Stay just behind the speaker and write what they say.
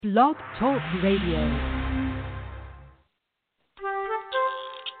Blog Talk Radio.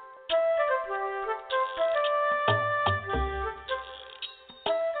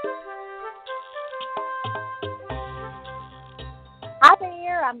 Hi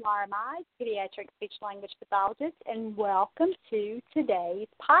there, I'm Laura Mize, pediatric speech-language pathologist, and welcome to today's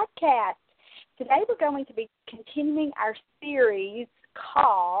podcast. Today we're going to be continuing our series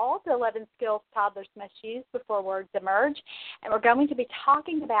called 11 Skills Toddlers Must Use Before Words Emerge, and we're going to be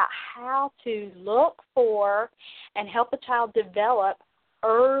talking about how to look for and help a child develop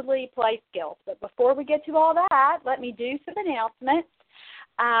early play skills. But before we get to all that, let me do some announcements.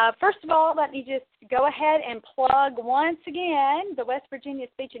 First of all, let me just go ahead and plug once again the West Virginia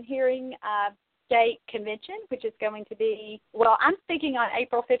Speech and Hearing State Convention, which is going to be, well, I'm speaking on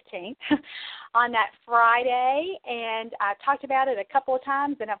April 15th on that Friday, and I've talked about it a couple of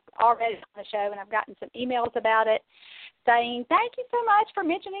times, and I've already on the show, and I've gotten some emails about it saying, thank you so much for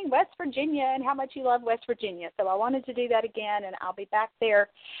mentioning West Virginia and how much you love West Virginia. So I wanted to do that again, and I'll be back there,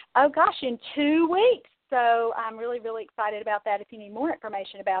 in 2 weeks. So I'm really, really excited about that. If you need more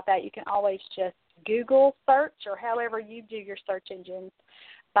information about that, you can always just Google search or however you do your search engines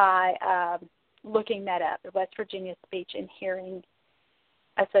by looking that up, the West Virginia Speech and Hearing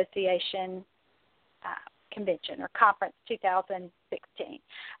Association Convention or Conference 2016.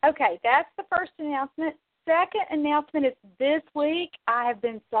 Okay, that's the first announcement. Second announcement is this week I have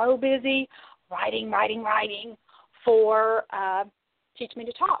been so busy writing for Teach Me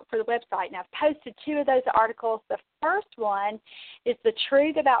to Talk for the website, and I've posted 2 of those articles. The first one is The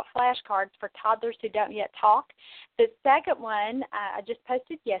Truth About Flashcards for Toddlers Who Don't Yet Talk. The second one I just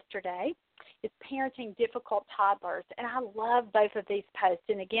posted yesterday is Parenting Difficult Toddlers, and I love both of these posts.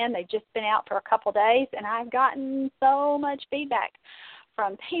 And again, they've just been out for a couple days, and I've gotten so much feedback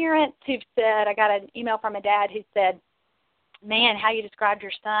from parents who've said, I got an email from a dad who said, man, how you described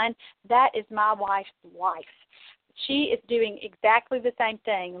your son, that is my wife's life. She is doing exactly the same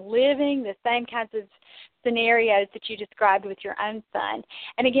thing, living the same kinds of scenarios that you described with your own son.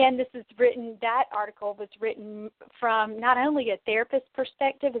 And again, that article was written from not only a therapist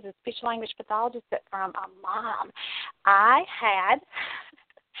perspective as a speech-language pathologist, but from a mom. I had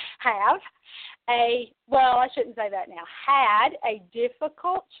a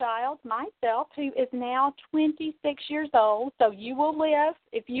difficult child myself who is now 26 years old. So you will live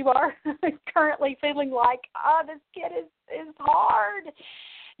if you are currently feeling like, this kid is hard.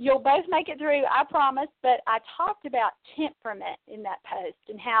 You'll both make it through, I promise. But I talked about temperament in that post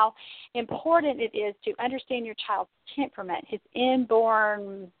and how important it is to understand your child's temperament, his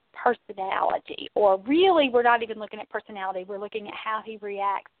inborn personality, or really we're not even looking at personality, we're looking at how he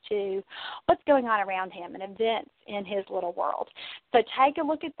reacts to what's going on around him and events in his little world. So take a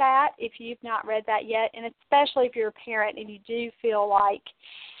look at that if you've not read that yet, and especially if you're a parent and you do feel like,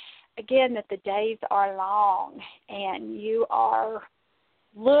 again, that the days are long and you are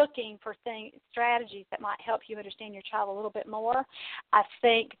looking for strategies that might help you understand your child a little bit more. I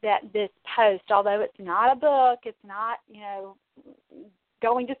think that this post, although it's not a book, it's not,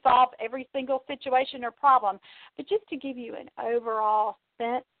 going to solve every single situation or problem, but just to give you an overall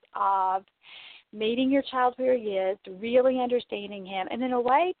sense of meeting your child where he is, really understanding him, and then a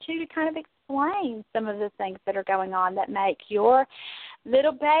way, too, to kind of explain some of the things that are going on that make your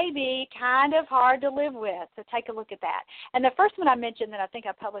little baby kind of hard to live with. So take a look at that. And the first one I mentioned that I think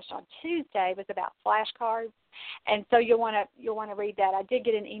I published on Tuesday was about flashcards, and so you'll want to read that. I did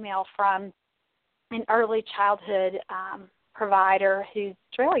get an email from an early childhood provider who's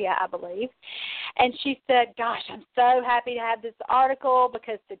Australia, I believe, and she said, gosh, I'm so happy to have this article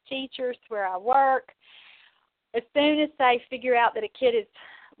because the teachers where I work, as soon as they figure out that a kid is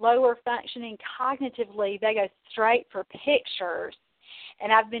lower functioning cognitively, they go straight for pictures,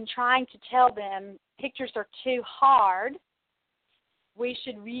 and I've been trying to tell them pictures are too hard. We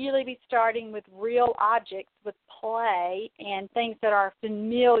should really be starting with real objects, with play and things that are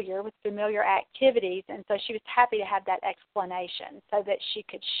familiar, with familiar activities. And so she was happy to have that explanation so that she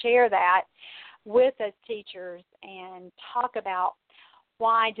could share that with those teachers and talk about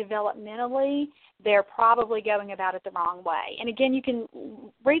why developmentally they're probably going about it the wrong way. And again, you can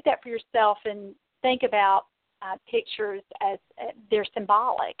read that for yourself and think about pictures as they're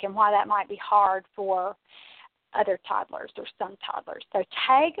symbolic and why that might be hard for other toddlers or some toddlers. So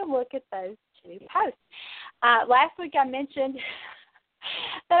take a look at those 2 posts. Last week I mentioned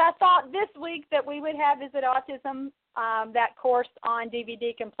that I thought this week that we would have Is It Autism, that course on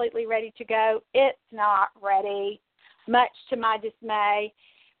DVD completely ready to go. It's not ready, much to my dismay,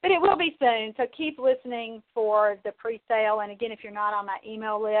 but it will be soon. So keep listening for the pre-sale. And again, if you're not on my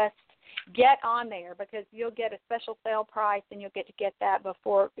email list, get on there because you'll get a special sale price and you'll get to get that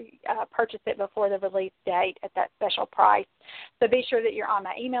before, purchase it before the release date at that special price. So be sure that you're on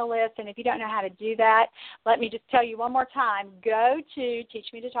my email list. And if you don't know how to do that, let me just tell you one more time. Go to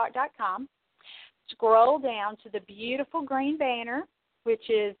teachmetotalk.com, scroll down to the beautiful green banner, which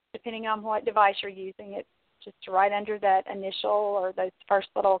is, depending on what device you're using, it's just right under that initial or those first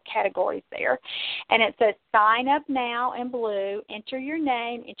little categories there. And it says sign up now in blue, enter your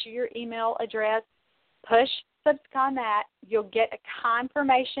name, enter your email address, push subscribe on that. You'll get a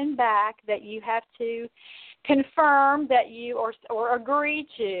confirmation back that you have to confirm that you or agree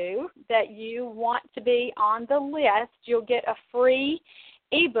to that you want to be on the list. You'll get a free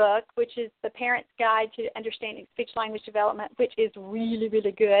ebook, which is the Parent's Guide to Understanding Speech-Language Development, which is really,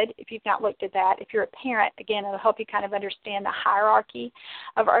 really good if you've not looked at that. If you're a parent, again, it'll help you kind of understand the hierarchy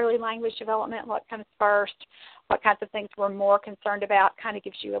of early language development, what comes first, what kinds of things we're more concerned about, kind of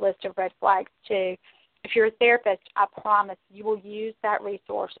gives you a list of red flags, too. If you're a therapist, I promise you will use that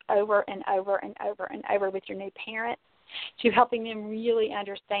resource over and over and over and over with your new parents, to helping them really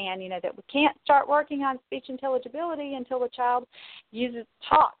understand, that we can't start working on speech intelligibility until the child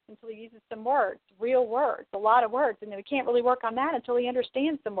talks, until he uses some words, real words, a lot of words, and then we can't really work on that until he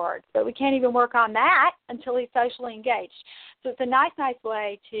understands some words. But we can't even work on that until he's socially engaged. So it's a nice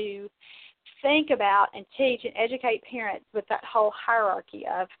way to think about and teach and educate parents with that whole hierarchy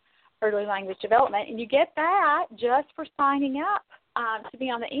of early language development. And you get that just for signing up to be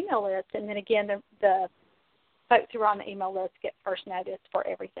on the email list. And then again, the folks who are on the email list get first notice for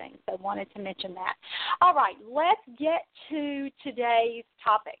everything. So I wanted to mention that. All right, let's get to today's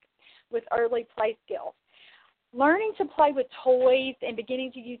topic with early play skills. Learning to play with toys and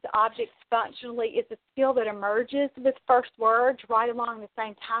beginning to use objects functionally is a skill that emerges with first words right along the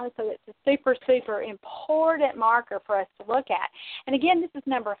same time. So it's a super, super important marker for us to look at. And again, this is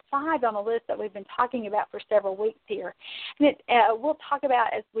number 5 on the list that we've been talking about for several weeks here. And we'll talk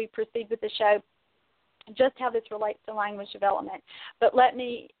about as we proceed with the show just how this relates to language development. But let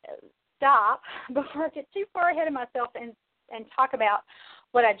me stop before I get too far ahead of myself and talk about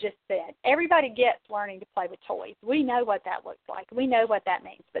what I just said. Everybody gets learning to play with toys. We know what that looks like. We know what that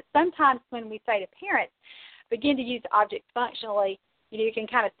means. But sometimes when we say to parents, begin to use objects functionally, you can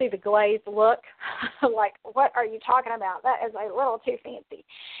kind of see the glazed look, like, what are you talking about? That is a little too fancy.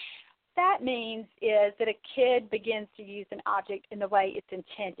 That means is that a kid begins to use an object in the way it's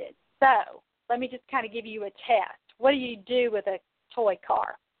intended. So let me just kind of give you a test. What do you do with a toy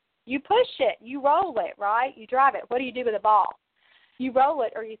car? You push it. You roll it, right? You drive it. What do you do with a ball? You roll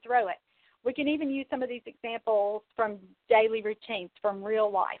it or you throw it. We can even use some of these examples from daily routines, from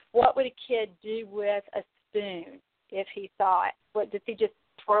real life. What would a kid do with a spoon if he saw it? What, does he just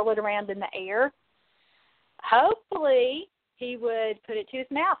twirl it around in the air? Hopefully he would put it to his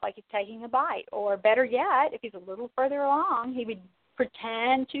mouth like he's taking a bite. Or better yet, if he's a little further along, he would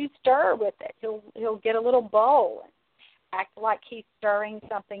pretend to stir with it. He'll get a little bowl and act like he's stirring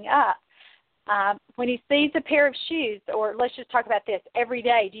something up. When he sees a pair of shoes, or let's just talk about this, every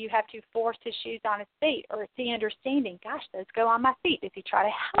day, do you have to force his shoes on his feet, or is he understanding, gosh, those go on my feet? Does he try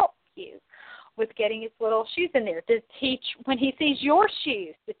to help you with getting his little shoes in there? Does he, when he sees your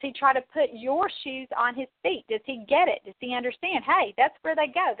shoes, does he try to put your shoes on his feet? Does he get it? Does he understand, hey, that's where they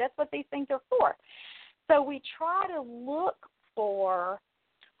go. That's what these things are for. So we try to look for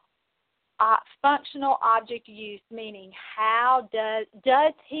functional object use, meaning how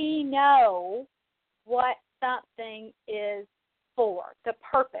does he know what something is for, the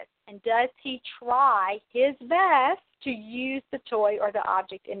purpose, and does he try his best to use the toy or the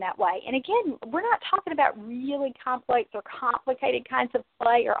object in that way? And again, we're not talking about really complex or complicated kinds of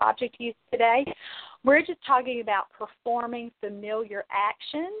play or object use today. We're just talking about performing familiar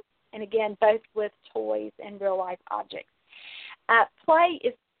actions, and again, both with toys and real-life objects. Play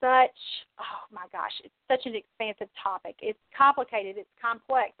is it's such an expansive topic. It's complicated. It's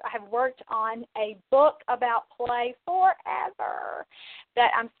complex. I have worked on a book about play forever that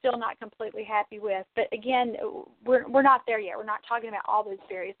I'm still not completely happy with. But again, we're not there yet. We're not talking about all those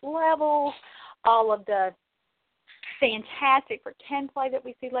various levels, all of the fantastic pretend play that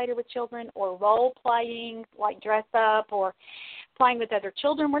we see later with children, or role playing like dress up or playing with other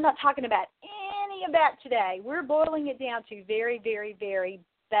children. We're not talking about any of that today. We're boiling it down to very, very, very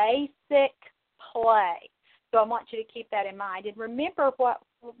basic play. So I want you to keep that in mind. And remember what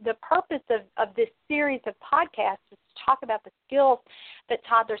the purpose of this series of podcasts is to talk about the skills that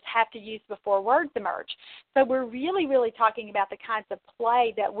toddlers have to use before words emerge. So we're really, really talking about the kinds of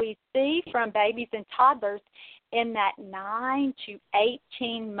play that we see from babies and toddlers in that 9 to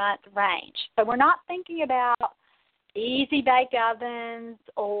 18-month range. So we're not thinking about easy bake ovens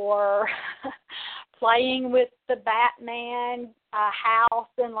or playing with the Batman house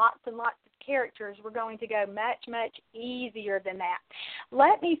and lots of characters, we're going to go much, much easier than that.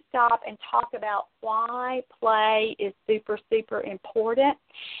 Let me stop and talk about why play is super, super important.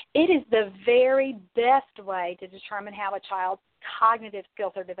 It is the very best way to determine how a child's cognitive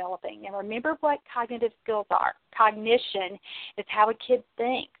skills are developing. Now, remember what cognitive skills are. Cognition is how a kid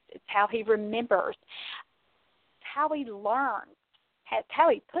thinks. It's how he remembers. It's how he learns. It's how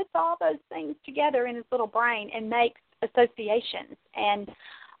he puts all those things together in his little brain and makes associations and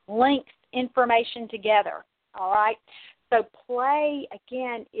links information together. All right? So play,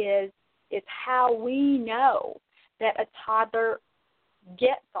 again, is how we know that a toddler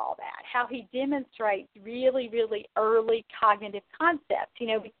gets all that, how he demonstrates really, really early cognitive concepts. You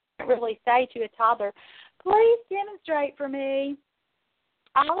know, we can't really say to a toddler, please demonstrate for me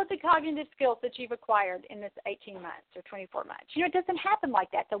all of the cognitive skills that you've acquired in this 18 months or 24 months. You know, it doesn't happen like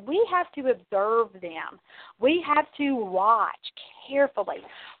that. So we have to observe them. We have to watch carefully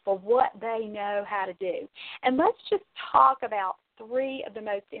for what they know how to do. And let's just talk about 3 of the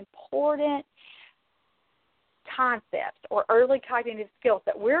most important concepts or early cognitive skills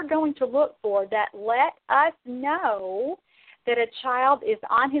that we're going to look for that let us know that a child is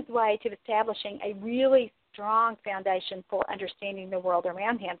on his way to establishing a really strong foundation for understanding the world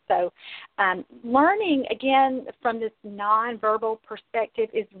around him. So learning, again, from this nonverbal perspective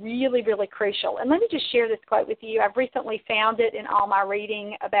is really, really crucial. And let me just share this quote with you. I've recently found it in all my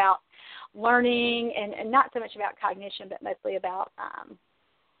reading about learning and not so much about cognition, but mostly about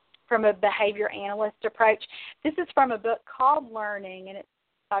from a behavior analyst approach. This is from a book called Learning, and it's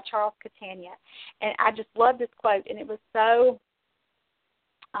by Charles Catania. And I just love this quote, and it was so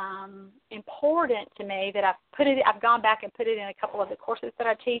important to me that I've gone back and put it in a couple of the courses that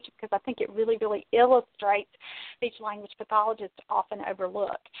I teach because I think it really, really illustrates speech language pathologists often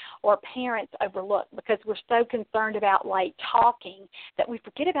overlook or parents overlook because we're so concerned about like talking that we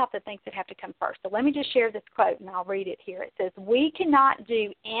forget about the things that have to come first. So let me just share this quote and I'll read it here. It says, "We cannot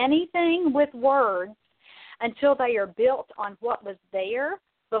do anything with words until they are built on what was there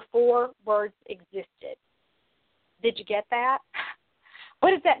before words existed." Did you get that? What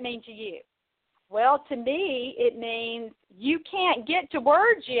does that mean to you? Well, to me, it means you can't get to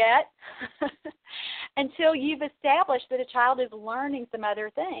words yet until you've established that a child is learning some other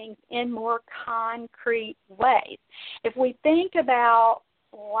things in more concrete ways. If we think about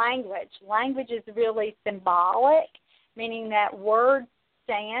language is really symbolic, meaning that words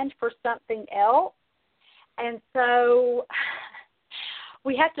stand for something else. And so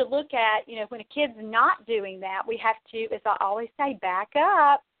we have to look at, you know, when a kid's not doing that, we have to, as I always say, back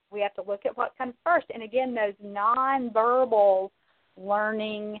up. We have to look at what comes first. And again, those nonverbal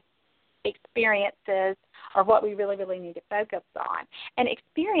learning experiences are what we really, really need to focus on. And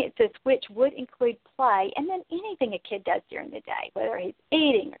experiences which would include play and then anything a kid does during the day, whether he's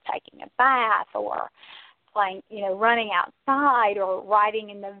eating or taking a bath or playing, you know, running outside or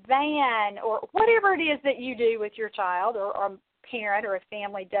riding in the van or whatever it is that you do with your child or parent or a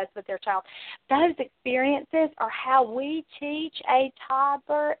family does with their child. Those experiences are how we teach a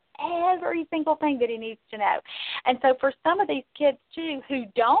toddler every single thing that he needs to know. And so for some of these kids, too, who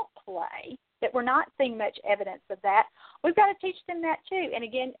don't play, that we're not seeing much evidence of that, we've got to teach them that, too. And,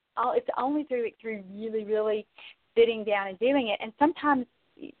 again, it's only through really, really sitting down and doing it. And sometimes,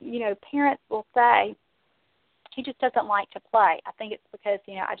 you know, parents will say, he just doesn't like to play. I think it's because,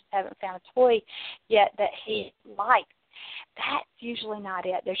 you know, I just haven't found a toy yet that he likes. That's usually not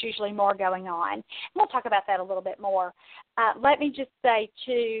it. There's usually more going on. And we'll talk about that a little bit more. Let me just say,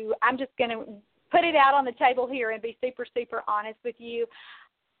 too, I'm just going to put it out on the table here and be super, super honest with you.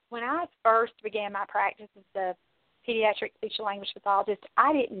 When I first began my practice as a pediatric speech and language pathologist,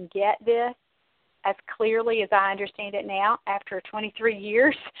 I didn't get this as clearly as I understand it now after 23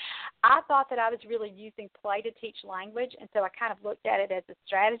 years. I thought that I was really using play to teach language, and so I kind of looked at it as a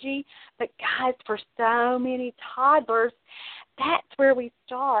strategy. But, guys, for so many toddlers, that's where we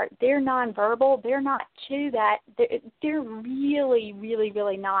start. They're nonverbal. They're not to that. They're really, really,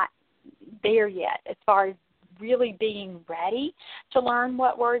 really not there yet as far as really being ready to learn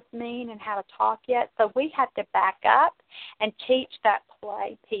what words mean and how to talk yet. So we have to back up and teach that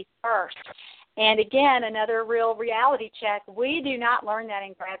play piece first. And, again, another real reality check, we do not learn that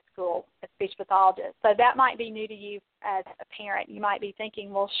in grad school as speech pathologists. So that might be new to you as a parent. You might be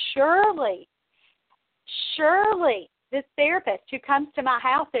thinking, well, surely this therapist who comes to my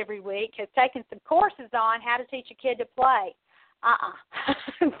house every week has taken some courses on how to teach a kid to play.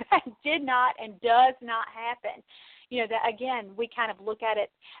 That did not and does not happen. that again, we kind of look at it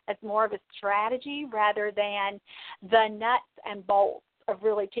as more of a strategy rather than the nuts and bolts of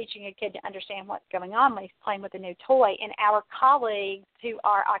really teaching a kid to understand what's going on when he's playing with a new toy. And our colleagues who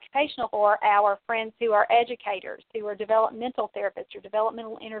are occupational, or our friends who are educators, who are developmental therapists or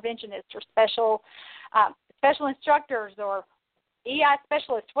developmental interventionists or special instructors or EI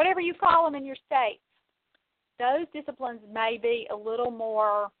specialists, whatever you call them in your state, those disciplines may be a little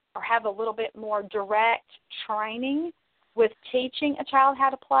more or have a little bit more direct training with teaching a child how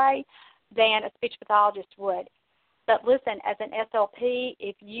to play than a speech pathologist would. But listen, as an SLP,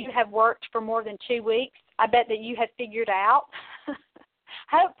 if you have worked for more than 2 weeks, I bet that you have figured out,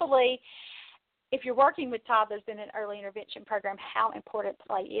 hopefully, if you're working with toddlers in an early intervention program, how important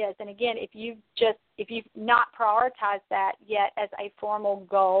play is. And again, if you've not prioritized that yet as a formal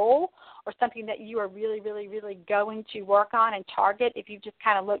goal or something that you are really, really, really going to work on and target, if you've just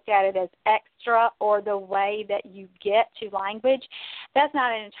kind of looked at it as extra or the way that you get to language, that's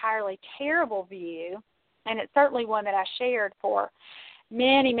not an entirely terrible view. And it's certainly one that I shared for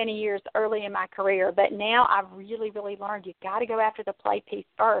many, many years early in my career. But now I've really, really learned you've got to go after the play piece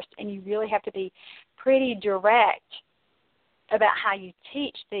first, and you really have to be pretty direct about how you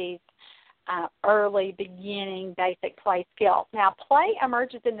teach these early, beginning, basic play skills. Now, play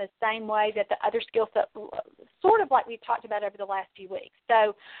emerges in the same way that the other skill set, sort of like we've talked about over the last few weeks.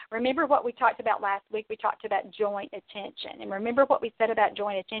 So remember what we talked about last week? We talked about joint attention. And remember what we said about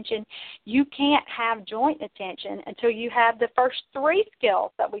joint attention? You can't have joint attention until you have the first 3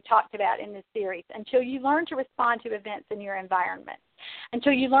 skills that we talked about in this series, until you learn to respond to events in your environment,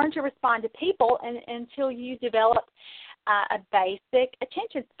 until you learn to respond to people, and until you develop a basic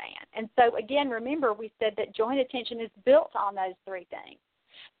attention span. And so, again, remember we said that joint attention is built on those 3 things.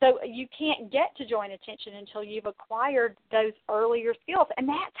 So you can't get to joint attention until you've acquired those earlier skills. And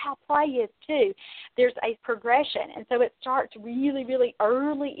that's how play is, too. There's a progression. And so it starts really, really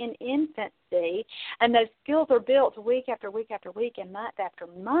early in infancy, and those skills are built week after week after week and month after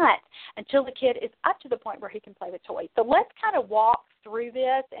month until the kid is up to the point where he can play with toys. So let's kind of walk through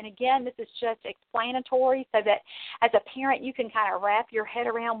this. And, again, this is just explanatory so that as a parent you can kind of wrap your head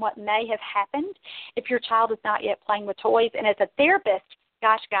around what may have happened if your child is not yet playing with toys. And as a therapist,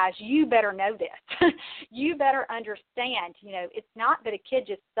 gosh, guys, you better know this. You better understand, it's not that a kid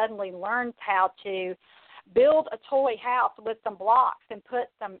just suddenly learns how to build a toy house with some blocks and put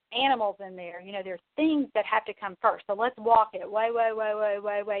some animals in there. There's things that have to come first. So let's walk it way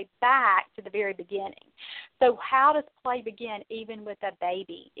back to the very beginning. So how does play begin even with a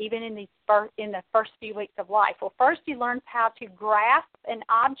baby, even in the first few weeks of life? Well, first he learns how to grasp an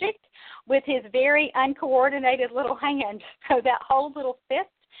object with his very uncoordinated little hand. So that whole little fist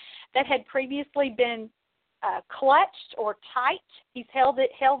that had previously been clutched or tight, he's held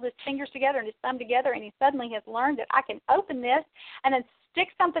his fingers together and his thumb together, and he suddenly has learned that I can open this and then stick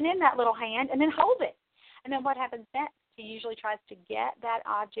something in that little hand and then hold it. And then what happens next? He usually tries to get that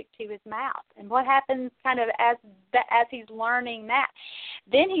object to his mouth. And what happens kind of as he's learning that?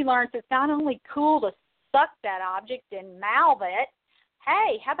 Then he learns it's not only cool to suck that object and mouth it.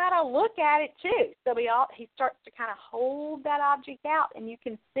 Hey, how about I look at it too? So he starts to kind of hold that object out, and you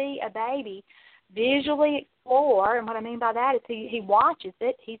can see a baby visually explore, and what I mean by that is he watches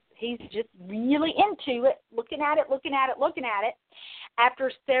it. He's just really into it, looking at it.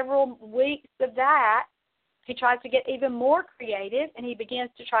 After several weeks of that, he tries to get even more creative, and he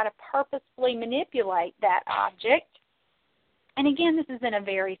begins to try to purposefully manipulate that object. And again, this is in a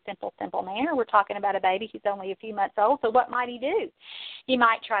very simple manner. We're talking about a baby who's only a few months old, so what might he do? He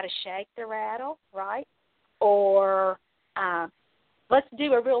might try to shake the rattle, right? Or let's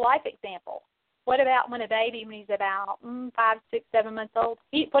do a real-life example. What about when a baby, when he's about 5, 6, 7 months old,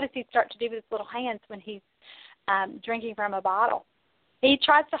 what does he start to do with his little hands when he's drinking from a bottle? He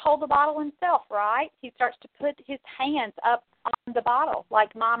tries to hold the bottle himself, right? He starts to put his hands up on the bottle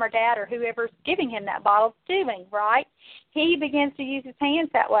like mom or dad or whoever's giving him that bottle is doing, right? He begins to use his hands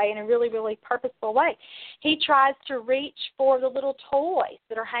that way in a really, really purposeful way. He tries to reach for the little toys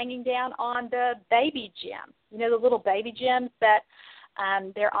that are hanging down on the baby gym. The little baby gyms that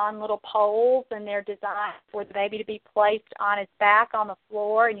they're on little poles, and they're designed for the baby to be placed on his back on the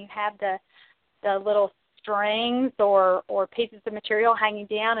floor, and you have the little strings or pieces of material hanging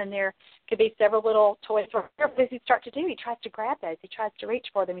down, and there could be several little toys. What does he start to do? He tries to grab those. He tries to reach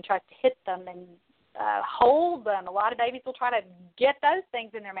for them. He tries to hit them and hold them. A lot of babies will try to get those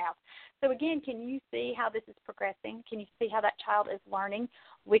things in their mouth. So, again, can you see how this is progressing? Can you see how that child is learning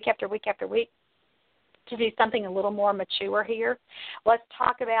week after week after week to do something a little more mature here? Let's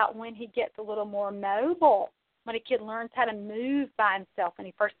talk about when he gets a little more mobile. when a kid learns how to move by himself when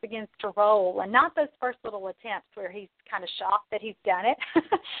he first begins to roll, and not those first little attempts where he's kind of shocked that he's done it,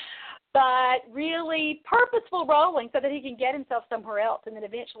 but really purposeful rolling so that he can get himself somewhere else, and then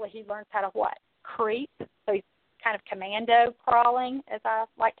eventually he learns how to what? Creep. So he's kind of commando crawling, as I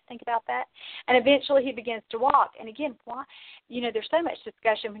like to think about that, and eventually he begins to walk. And again, why? There's so much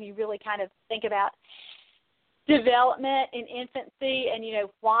discussion when you really kind of think about development in infancy and,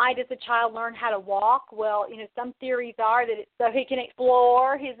 why does a child learn how to walk? Well, some theories are that it's so he can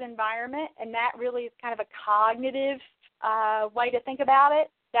explore his environment, and that really is kind of a cognitive way to think about it,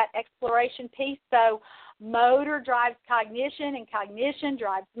 that exploration piece. So motor drives cognition, and cognition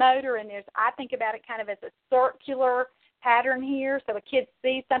drives motor, and I think about it kind of as a circular pattern here. So a kid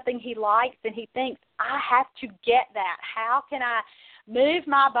sees something he likes, and he thinks, I have to get that. How can I move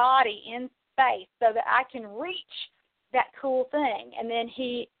my body in space so that I can reach that cool thing? And then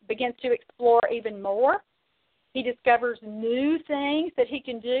he begins to explore even more. He discovers new things that he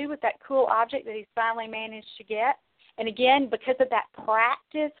can do with that cool object that he's finally managed to get. And again, because of that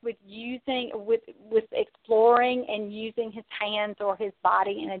practice with exploring and using his hands or his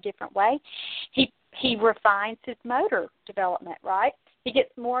body in a different way, he refines his motor development, right? He gets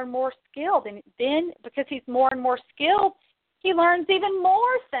more and more skilled. And then because he's more and more skilled, he learns even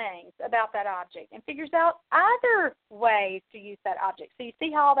more things about that object and figures out other ways to use that object. So you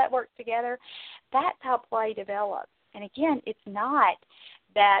see how all that works together? That's how play develops. And again, it's not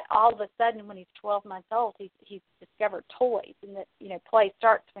that all of a sudden when he's 12 months old, he's discovered toys, and that, play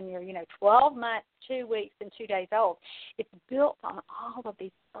starts when you're, 12 months, 2 weeks, and 2 days old. It's built on all of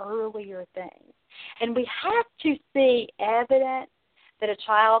these earlier things. And we have to see evidence that a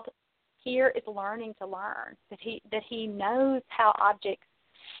child here is learning to learn, that he knows how objects,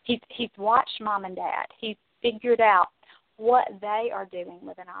 he's watched mom and dad. He's figured out what they are doing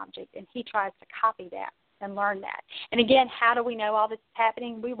with an object, and he tries to copy that and learn that. And again, how do we know all this is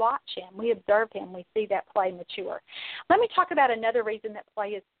happening? We watch him. We observe him. We see that play mature. Let me talk about another reason that play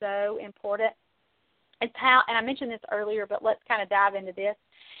is so important. It's how, and I mentioned this earlier, but let's kind of dive into this.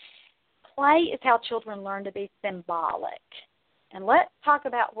 Play is how children learn to be symbolic. And let's talk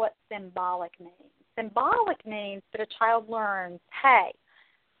about what symbolic means. Symbolic means that a child learns, hey,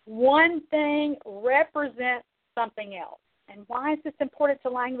 one thing represents something else. And why is this important to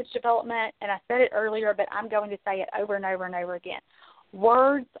language development? And I said it earlier, but I'm going to say it over and over and over again.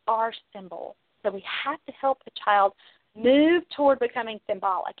 Words are symbols. So we have to help the child move toward becoming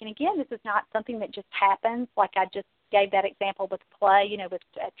symbolic. And again, this is not something that just happens, like I just gave that example with play, with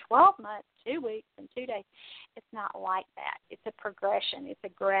 12 months, 2 weeks, and 2 days. It's not like that. It's a progression. It's a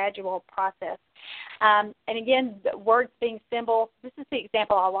gradual process. And again, the words being symbols, this is the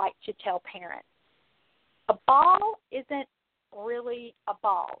example I like to tell parents. A ball isn't really a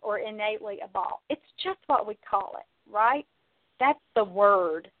ball or innately a ball. It's just what we call it, right? That's the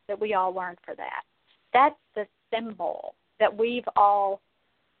word that we all learned for that. That's the symbol that we've all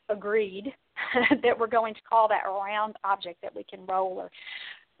agreed that we're going to call that round object that we can roll.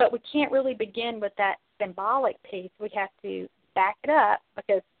 But we can't really begin with that symbolic piece. We have to back it up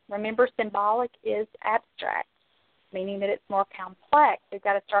because, remember, symbolic is abstract, meaning that it's more complex. We've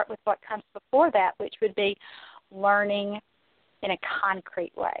got to start with what comes before that, which would be learning in a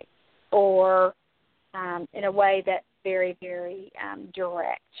concrete way or in a way that's very, very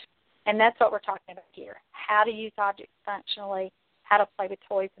direct. And that's what we're talking about here, how to use objects functionally, how to play with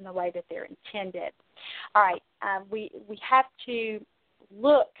toys in the way that they're intended. All right, we have to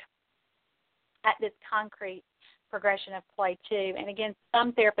look at this concrete progression of play too. And again,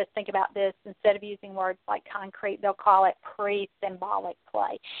 some therapists think about this, instead of using words like concrete, they'll call it pre-symbolic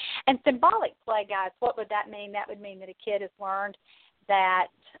play. And symbolic play, guys, what would that mean? That would mean that a kid has learned that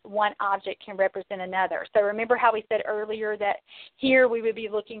one object can represent another. So remember how we said earlier that here we would be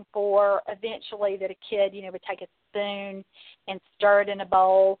looking for eventually that a kid, would take a spoon and stir it in a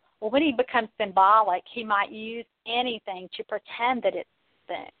bowl. Well, when he becomes symbolic, he might use anything to pretend that it's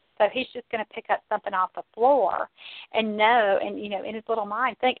a spoon. So he's just going to pick up something off the floor and know, and, in his little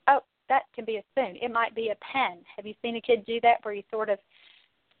mind think, oh, that can be a spoon. It might be a pen. Have you seen a kid do that where he sort of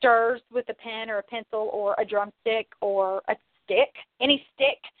stirs with a pen or a pencil or a drumstick or a stick, any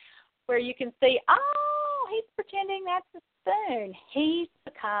stick, where you can see, oh, he's pretending that's a spoon. He's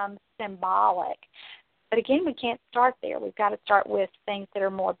become symbolic. But again, we can't start there. We've got to start with things that are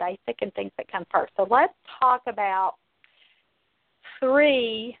more basic and things that come first. So let's talk about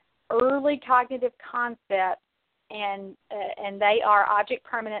 3 early cognitive concepts and they are object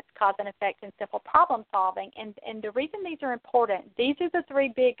permanence, cause and effect, and simple problem solving. And the reason these are important, these are the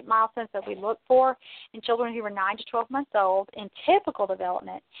 3 big milestones that we look for in children who are 9 to 12 months old in typical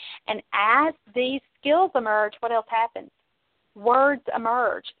development. And as these skills emerge, what else happens? Words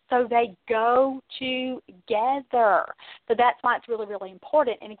emerge. So they go together. So that's why it's really, really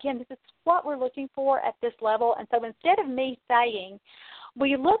important. And again, this is what we're looking for at this level. And so instead of me saying,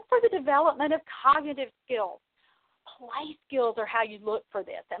 we look for the development of cognitive skills, play skills are how you look for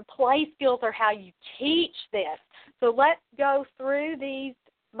this, and play skills are how you teach this. So let's go through these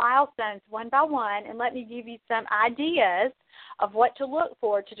milestones one by one, and let me give you some ideas of what to look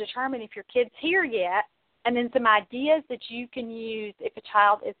for to determine if your kid's here yet, and then some ideas that you can use if a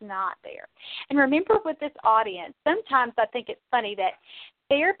child is not there. And remember, with this audience, sometimes I think it's funny that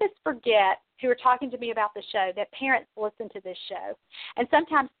therapists forget, who are talking to me about the show, that parents listen to this show. And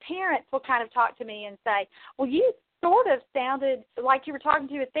sometimes parents will kind of talk to me and say, well, you sort of sounded like you were talking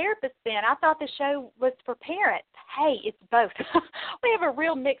to a therapist then. I thought the show was for parents. Hey, it's both. We have a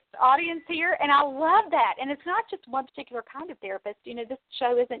real mixed audience here, and I love that. And it's not just one particular kind of therapist. You know, this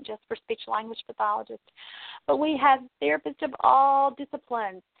show isn't just for speech-language pathologists, but we have therapists of all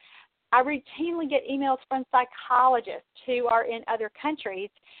disciplines. I routinely get emails from psychologists who are in other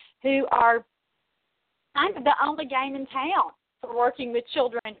countries who are kind of the only game in town for working with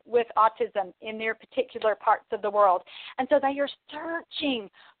children with autism in their particular parts of the world. And so they are searching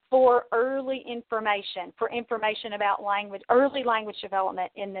for early information, for information about language, early language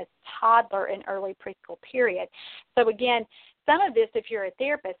development in this toddler and early preschool period. So again, some of this, if you're a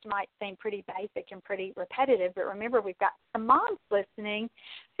therapist, might seem pretty basic and pretty repetitive, but remember, we've got some moms listening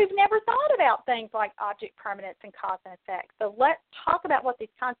who've never thought about things like object permanence and cause and effect. So let's talk about what these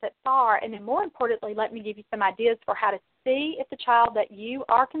concepts are, and then more importantly, let me give you some ideas for how to see if the child that you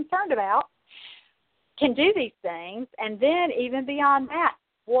are concerned about can do these things, and then even beyond that,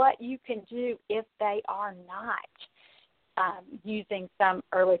 what you can do if they are not using some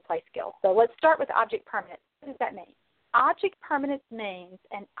early play skills. So let's start with object permanence. What does that mean? Object permanence means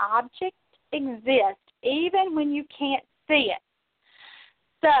an object exists even when you can't see it.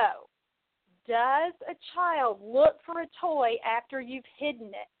 So, does a child look for a toy after you've hidden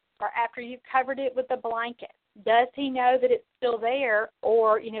it or after you've covered it with a blanket? Does he know that it's still there,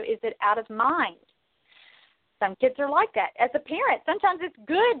 or, is it out of mind? Some kids are like that. As a parent, sometimes it's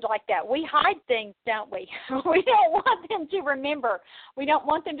good like that. We hide things, don't we? We don't want them to remember. We don't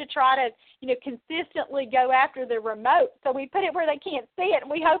want them to try to, consistently go after the remote. So we put it where they can't see it,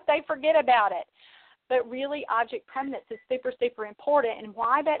 and we hope they forget about it. But really, object permanence is super, super important. And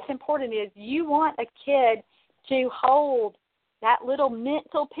why that's important is you want a kid to hold that little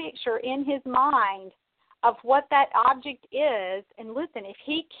mental picture in his mind of what that object is. And listen, if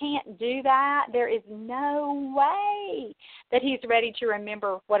he can't do that, there is no way that he's ready to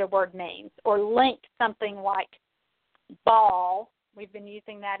remember what a word means or link something like ball. We've been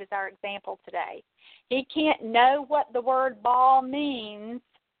using that as our example today. He can't know what the word ball means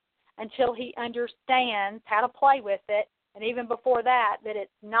until he understands how to play with it, and even before that, that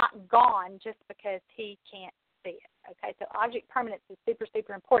it's not gone just because he can't see it. Okay, so object permanence is super,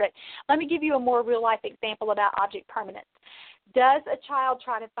 super important. Let me give you a more real-life example about object permanence. Does a child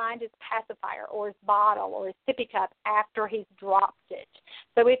try to find his pacifier or his bottle or his sippy cup after he's dropped it?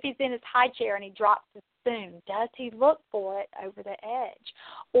 So if he's in his high chair and he drops his spoon, does he look for it over the edge?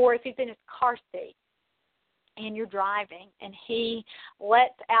 Or if he's in his car seat and you're driving and he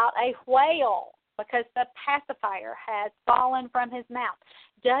lets out a wail because the pacifier has fallen from his mouth,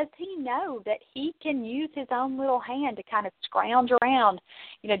 does he know that he can use his own little hand to kind of scrounge around,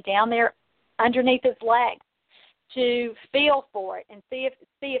 down there underneath his legs to feel for it and see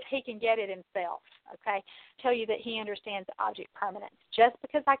if he can get it himself, okay? Tell you that he understands object permanence. Just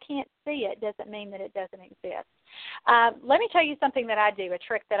because I can't see it doesn't mean that it doesn't exist. Let me tell you something that I do, a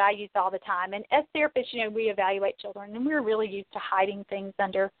trick that I use all the time. And as therapists, we evaluate children, and we're really used to hiding things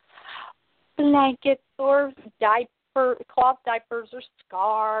under blankets or cloth diapers or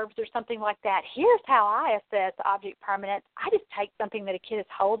scarves or something like that. Here's how I assess object permanence. I just take something that a kid is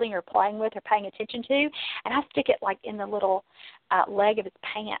holding or playing with or paying attention to, and I stick it like in the little leg of his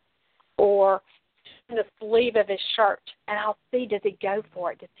pants or in the sleeve of his shirt, and I'll see, does he go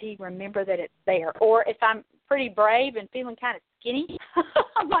for it? Does he remember that it's there? Or if I'm pretty brave and feeling kind of skinny,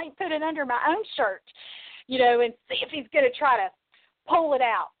 I might put it under my own shirt, and see if he's going to try to pull it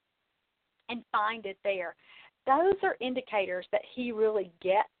out and find it there. Those are indicators that he really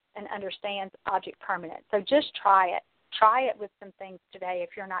gets and understands object permanence. So just try it. Try it with some things today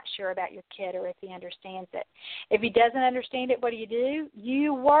if you're not sure about your kid or if he understands it. If he doesn't understand it, what do?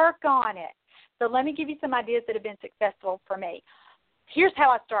 You work on it. So let me give you some ideas that have been successful for me. Here's how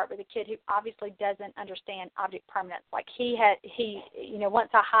I start with a kid who obviously doesn't understand object permanence. Like once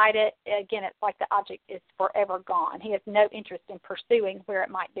I hide it, again, it's like the object is forever gone. He has no interest in pursuing where it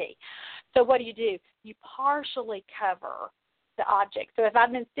might be. So what do? You partially cover the object. So if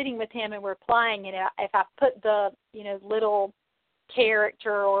I've been sitting with him and we're playing, if I put the, little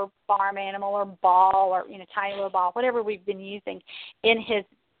character or farm animal or ball or, tiny little ball, whatever we've been using, in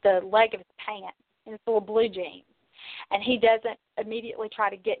the leg of his pants, in his little blue jeans, and he doesn't immediately try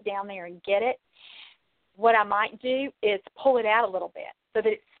to get down there and get it, what I might do is pull it out a little bit so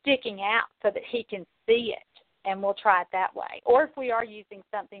that it's sticking out so that he can see it, and we'll try it that way. Or if we are using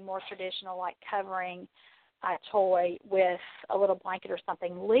something more traditional like covering a toy with a little blanket or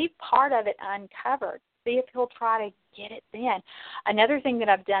something, leave part of it uncovered. See if he'll try to get it then. Another thing that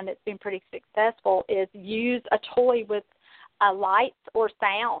I've done that's been pretty successful is use a toy with lights or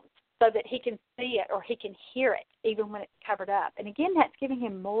sounds, so that he can see it or he can hear it even when it's covered up. And again, that's giving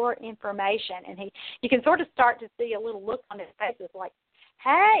him more information. And you can sort of start to see a little look on his face like,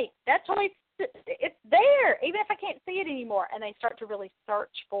 hey, that toy, it's there, even if I can't see it anymore. And they start to really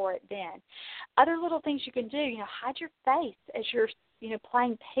search for it then. Other little things you can do, hide your face as you're,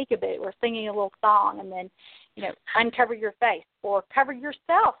 playing peekaboo or singing a little song, and then, uncover your face, or cover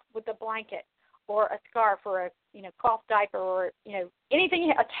yourself with a blanket or a scarf or a cloth diaper or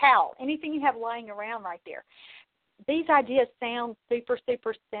anything, a towel, anything you have laying around right there. These ideas sound super,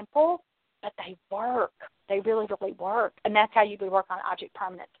 super simple, but they work. They really, really work, and that's how you would work on object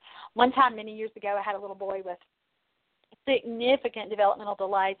permanence. One time many years ago, I had a little boy with significant developmental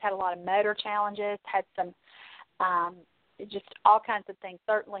delays, had a lot of motor challenges, had some just all kinds of things.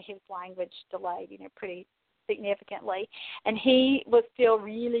 Certainly his language delayed, pretty significantly, and he was still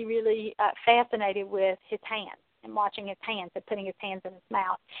really, really fascinated with his hands and watching his hands and putting his hands in his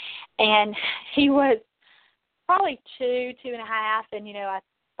mouth. And he was probably 2.5, and I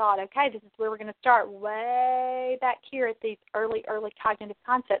thought, okay, this is where we're going to start, way back here at these early cognitive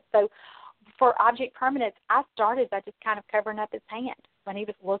concepts. So for object permanence, I started by just kind of covering up his hand when he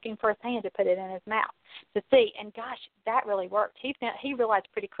was looking for his hand to put it in his mouth to see. And gosh, that really worked. He realized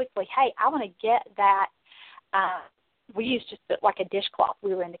pretty quickly, hey, I want to get that. We used just like a dishcloth.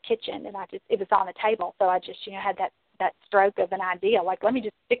 We were in the kitchen, and it was on the table, so I just had that stroke of an idea, like, let me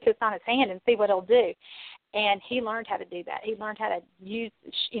just stick this on his hand and see what it'll do. And he learned how to do that. He learned how to use,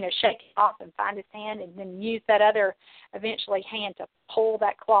 shake it off and find his hand, and then use that other eventually hand to pull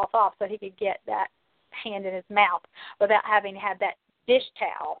that cloth off so he could get that hand in his mouth without having to have that dish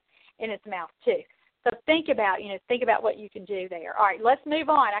towel in his mouth too. So think about what you can do there. All right, let's move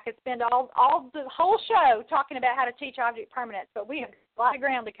on. I could spend all the whole show talking about how to teach object permanence, but we have a lot of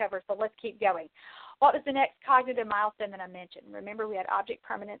ground to cover, so let's keep going. What was the next cognitive milestone that I mentioned? Remember, we had object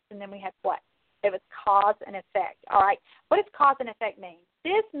permanence, and then we had what? It was cause and effect. All right, what does cause and effect mean?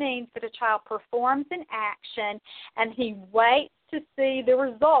 This means that a child performs an action, and he waits to see the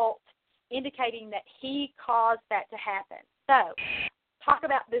result, indicating that he caused that to happen. So talk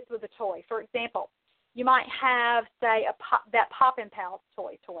about this with a toy. For example, you might have, say, that Pop and Pal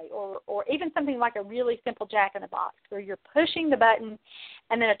toy, or even something like a really simple Jack-in-the-Box where you're pushing the button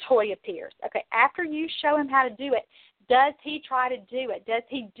and then a toy appears. Okay, after you show him how to do it, does he try to do it? Does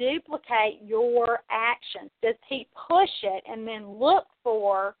he duplicate your actions? Does he push it and then look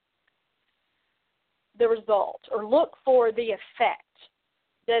for the result or look for the effect?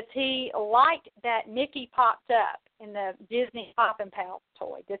 Does he like that Mickey popped up in the Disney Pop and Pal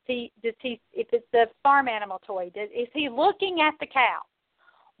toy? Does he? If it's the farm animal toy, is he looking at the cow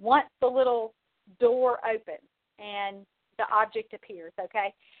once the little door opens and the object appears?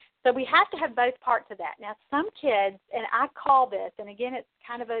 Okay, so we have to have both parts of that. Now, some kids, and I call this, and again, it's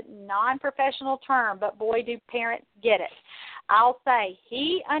kind of a non-professional term, but boy, do parents get it. I'll say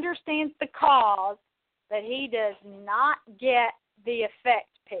he understands the cause, but he does not get the effect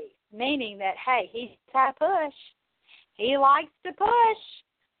piece, meaning that, hey, he's got to push. He likes to push,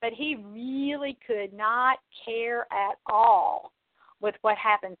 but he really could not care at all with what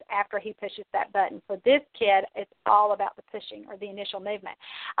happens after he pushes that button. For this kid, it's all about the pushing or the initial movement.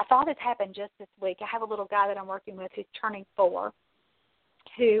 I saw this happen just this week. I have a little guy that I'm working with who's turning 4,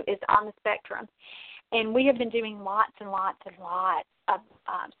 who is on the spectrum, and we have been doing lots and lots and lots of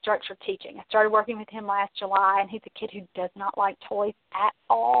structured teaching. I started working with him last July, and he's a kid who does not like toys at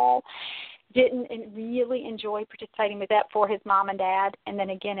all. Didn't really enjoy participating with that for his mom and dad, and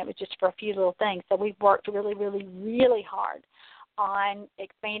then again, it was just for a few little things. So we've worked really, really, really hard on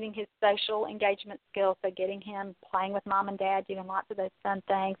expanding his social engagement skills, so getting him playing with mom and dad, doing lots of those fun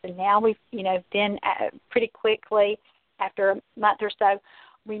things. And now we've, then pretty quickly, after a month or so,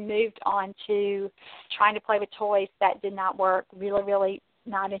 we moved on to trying to play with toys. That did not work. Really, really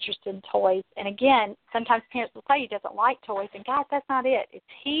not interested in toys. And again, sometimes parents will say he doesn't like toys, and guys, that's not it. It's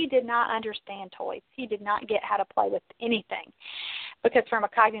he did not understand toys. He did not get how to play with anything, because from a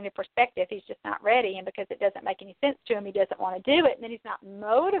cognitive perspective, he's just not ready, and because it doesn't make any sense to him, he doesn't want to do it, and then he's not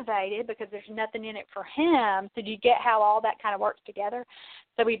motivated because there's nothing in it for him. So do you get how all that kind of works together?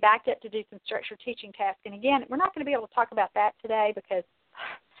 So we backed up to do some structured teaching tasks, and again, we're not going to be able to talk about that today because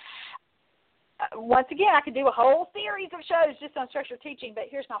once again, I could do a whole series of shows just on structured teaching, but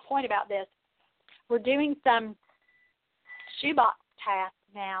here's my point about this. We're doing some shoebox tasks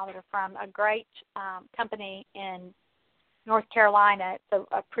now that are from a great company in North Carolina. It's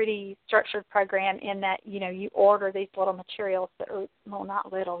a pretty structured program in that, you order these little materials that are, well,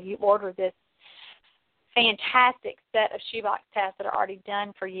 not little. You order this fantastic set of shoebox tasks that are already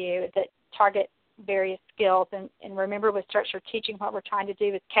done for you that target various skills. And remember, with structured teaching, what we're trying to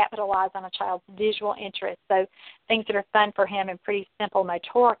do is capitalize on a child's visual interest, so things that are fun for him and pretty simple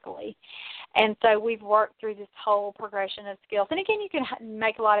motorically. And so we've worked through this whole progression of skills. And again, you can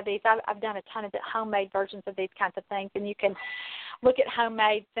make a lot of these. I've done a ton of homemade versions of these kinds of things, and you can look at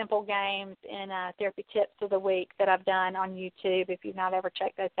homemade simple games in Therapy Tips of the Week that I've done on YouTube. If you've not ever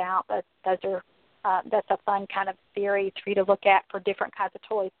checked those out, that's a fun kind of series for you to look at for different kinds of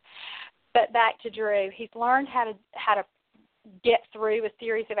toys. But back to Drew, he's learned how to get through a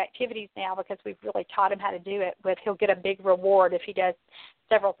series of activities now because we've really taught him how to do it. He'll get a big reward if he does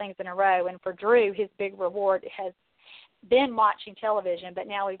several things in a row. And for Drew, his big reward has been watching television, but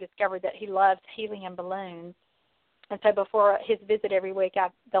now we've discovered that he loves helium balloons. And so before his visit every week,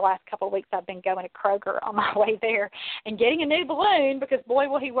 the last couple of weeks I've been going to Kroger on my way there and getting a new balloon because, boy,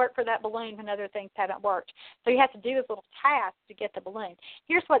 will he work for that balloon when other things haven't worked. So he has to do his little task to get the balloon.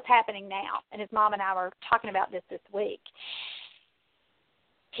 Here's what's happening now, and his mom and I were talking about this week.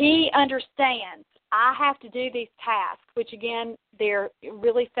 He understands I have to do these tasks, which, again, they're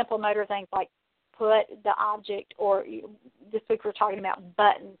really simple motor things like put the object, or this week we're talking about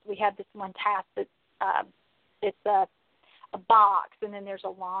buttons. We have this one task that's it's a box, and then there's a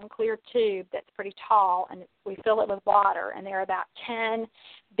long, clear tube that's pretty tall, and we fill it with water, and there are about 10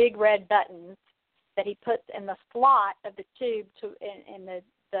 big red buttons that he puts in the slot of the tube. And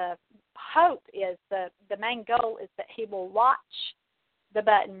the hope is, the main goal is that he will watch the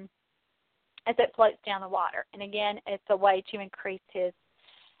button as it floats down the water. And, again, it's a way to increase his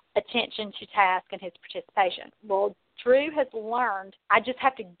attention to task and his participation. Well, Drew has learned I just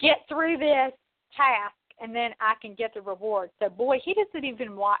have to get through this task, and then I can get the reward. So, boy, he doesn't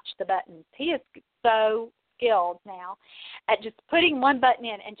even watch the buttons. He is so skilled now at just putting one button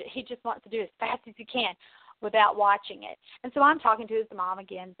in, and he just wants to do it as fast as he can without watching it. And so I'm talking to his mom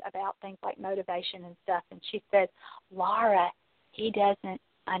again about things like motivation and stuff, and she said, Laura, he doesn't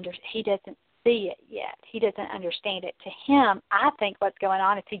see it yet. He doesn't understand it. To him, I think what's going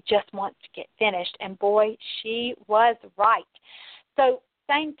on is he just wants to get finished. And, boy, she was right. So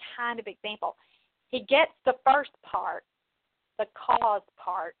same kind of example. He gets the first part, the cause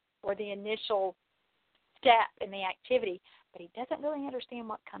part, or the initial step in the activity, but he doesn't really understand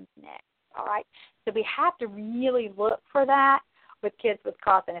what comes next, all right? So we have to really look for that with kids with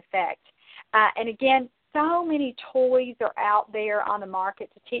cause and effect. And, again, so many toys are out there on the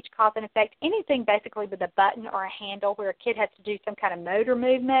market to teach cause and effect, anything basically with a button or a handle where a kid has to do some kind of motor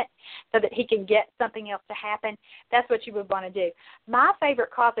movement so that he can get something else to happen. That's what you would want to do. My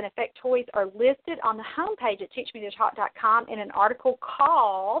favorite cause and effect toys are listed on the homepage at teachmetotalk.com in an article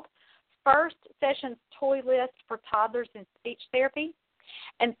called First Sessions Toy List for Toddlers in Speech Therapy.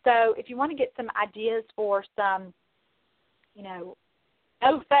 And so if you want to get some ideas for some,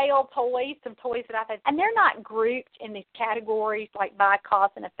 no-fail toys, some toys that I've had. And they're not grouped in these categories like by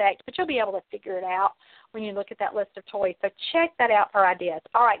cause and effect, but you'll be able to figure it out when you look at that list of toys. So check that out for ideas.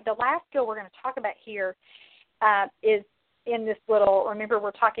 All right, the last skill we're going to talk about here is in this little, remember we're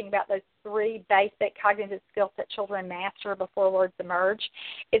talking about those 3 basic cognitive skills that children master before words emerge.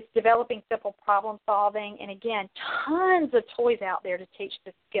 It's developing simple problem solving, and again, tons of toys out there to teach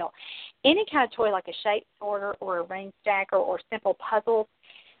this skill. Any kind of toy like a shape sorter or a ring stacker or simple puzzles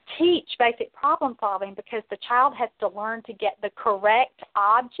teach basic problem solving because the child has to learn to get the correct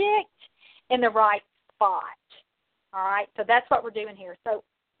object in the right spot. All right, so that's what we're doing here. So,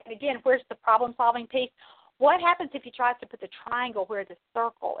 again, where's the problem solving piece? What happens if he tries to put the triangle where the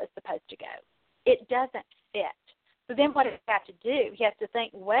circle is supposed to go? It doesn't fit. So then what does he have to do? He has to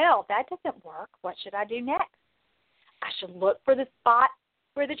think, well, that doesn't work. What should I do next? I should look for the spot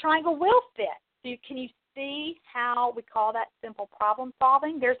where the triangle will fit. So can you see how we call that simple problem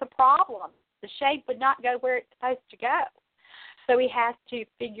solving? There's a problem. The shape would not go where it's supposed to go. So he has to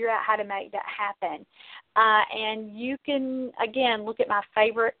figure out how to make that happen. And you can, again, look at my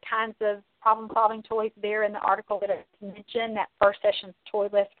favorite kinds of problem-solving toys there in the article that I mentioned, that first session's toy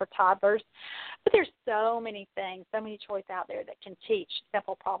list for toddlers. But there's so many things, so many toys out there that can teach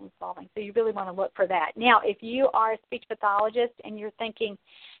simple problem-solving. So you really want to look for that. Now, if you are a speech pathologist and you're thinking,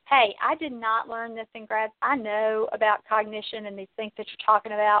 hey, I did not learn this in grad, I know about cognition and these things that you're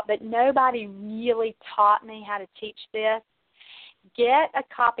talking about, but nobody really taught me how to teach this, get a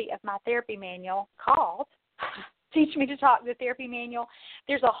copy of my therapy manual called Teach Me to Talk, the therapy manual.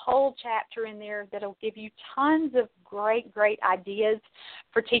 There's a whole chapter in there that will give you tons of great ideas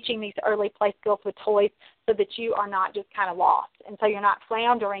for teaching these early play skills with toys so that you are not just kind of lost. And so you're not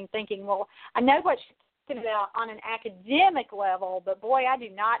floundering thinking, well, I know what she's talking about on an academic level, but boy, I do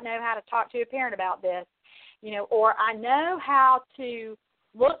not know how to talk to a parent about this. Or I know how to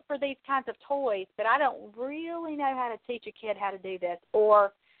look for these kinds of toys, but I don't really know how to teach a kid how to do this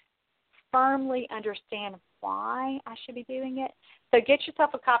or firmly understand why I should be doing it. So get yourself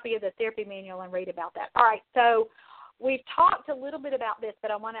a copy of the therapy manual and read about that. All right, so we've talked a little bit about this,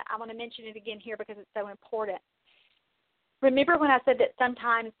 but I want to mention it again here because it's so important. Remember when I said that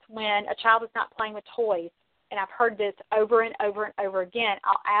sometimes when a child is not playing with toys, and I've heard this over and over and over again,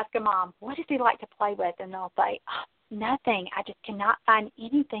 I'll ask a mom, what does he like to play with? And they'll say, nothing. I just cannot find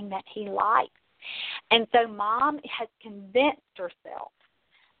anything that he likes. And so mom has convinced herself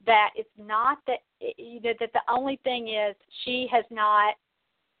that it's not that the only thing is she has not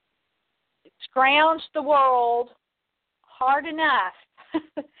scrounged the world hard enough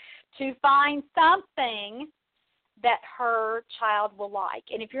to find something that her child will like.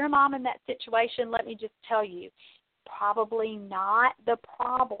 And if you're a mom in that situation, let me just tell you, probably not the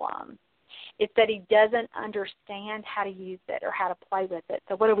problem. It's that he doesn't understand how to use it or how to play with it.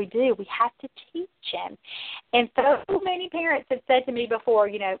 So what do? We have to teach him. And so many parents have said to me before,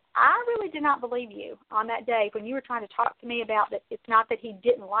 I really did not believe you on that day when you were trying to talk to me about that it's not that he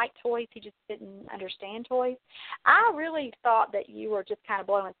didn't like toys, he just didn't understand toys. I really thought that you were just kind of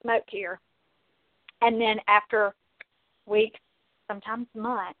blowing smoke here. And then after weeks, sometimes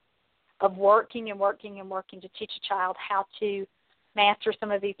months, of working to teach a child how to master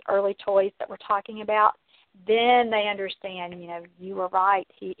some of these early toys that we're talking about, then they understand, you were right.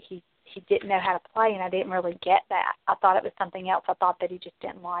 He didn't know how to play, and I didn't really get that. I thought it was something else. I thought that he just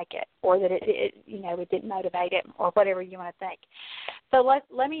didn't like it, or that it didn't motivate him, or whatever you want to think. So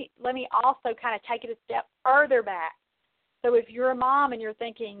let me also kind of take it a step further back. So if you're a mom and you're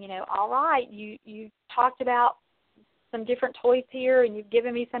thinking, all right, you talked about some different toys here, and you've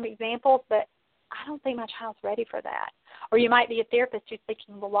given me some examples, but I don't think my child's ready for that. Or you might be a therapist who's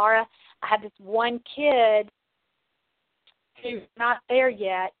thinking, well, Laura, I have this one kid who's not there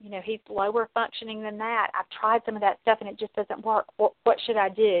yet. He's lower functioning than that. I've tried some of that stuff, and it just doesn't work. What should I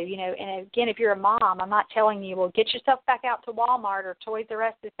do? And again, if you're a mom, I'm not telling you, well, get yourself back out to Walmart or Toys R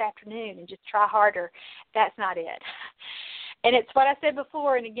Us this afternoon and just try harder. That's not it. And it's what I said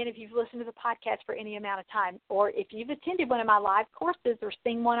before, and again, if you've listened to the podcast for any amount of time, or if you've attended one of my live courses or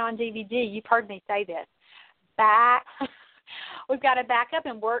seen one on DVD, you've heard me say this. We've got to back up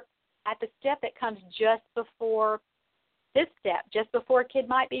and work at the step that comes just before this step, just before a kid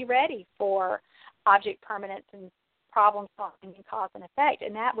might be ready for object permanence and problem solving and cause and effect,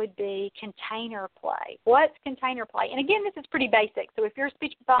 and that would be container play. What's container play? And again, this is pretty basic. So if you're a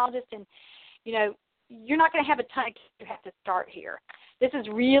speech pathologist and, you're not going to have a ton of kids who have to start here. This is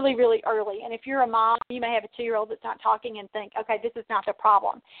really, really early. And if you're a mom, you may have a 2-year-old that's not talking and think, okay, this is not the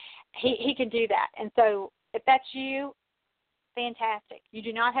problem. He can do that. And so if that's you, fantastic. You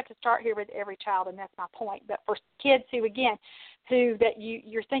do not have to start here with every child, and that's my point. But for kids you're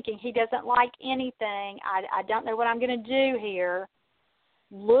thinking, he doesn't like anything, I don't know what I'm going to do here,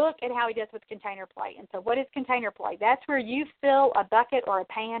 look at how he does with container play. And so what is container play? That's where you fill a bucket or a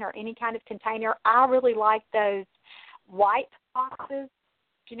pan or any kind of container. I really like those wipe boxes.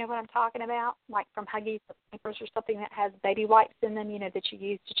 Do you know what I'm talking about? Like from Huggies or Pampers or something that has baby wipes in them, that you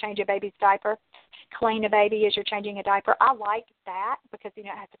use to change a baby's diaper, clean a baby as you're changing a diaper. I like that because, it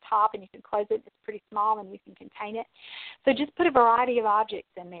has a top and you can close it. It's pretty small and you can contain it. So just put a variety of objects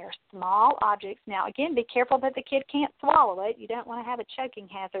in there, small objects. Now, again, be careful that the kid can't swallow it. You don't want to have a choking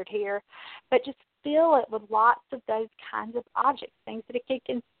hazard here. But just fill it with lots of those kinds of objects, things that a kid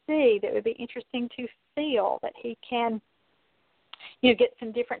can see that would be interesting to feel, that he can get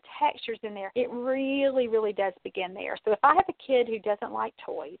some different textures in there. It really, really does begin there. So if I have a kid who doesn't like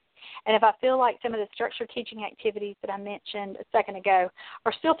toys, and if I feel like some of the structured teaching activities that I mentioned a second ago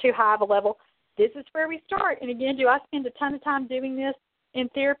are still too high of a level, this is where we start. And again, do I spend a ton of time doing this in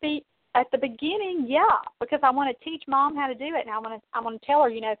therapy? at the beginning, yeah, because I want to teach Mom how to do it, and I want to tell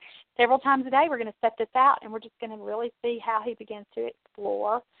her, several times a day we're going to set this out, and we're just going to really see how he begins to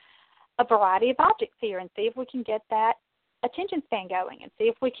explore a variety of objects here and see if we can get that attention span going and see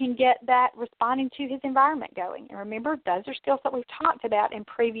if we can get that responding to his environment going. And remember, those are skills that we've talked about in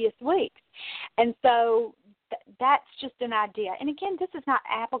previous weeks. And so that's just an idea. And again, this is not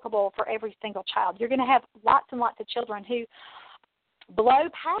applicable for every single child. You're going to have lots and lots of children who blow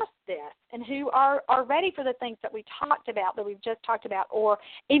past this and who are ready for the things that we talked about, that we've just talked about, or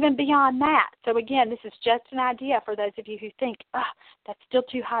even beyond that. So again, this is just an idea for those of you who think, that's still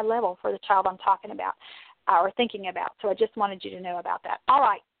too high level for the child I'm talking about or thinking about. So I just wanted you to know about that. All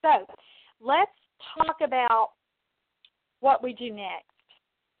right, so let's talk about what we do next.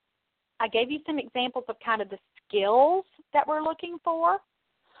 I gave you some examples of kind of the skills that we're looking for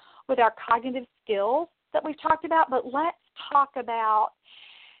with our cognitive skills that we've talked about, but let's talk about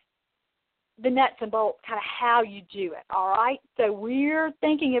the nuts and bolts, kind of how you do it, all right? So we're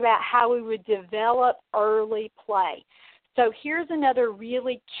thinking about how we would develop early play. So here's another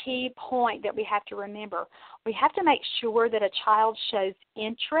really key point that we have to remember. We have to make sure that a child shows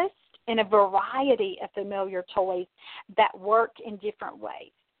interest in a variety of familiar toys that work in different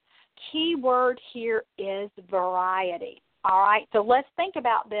ways. Key word here is variety, all right? So let's think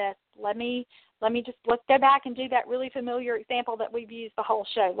about this. Let's go back and do that really familiar example that we've used the whole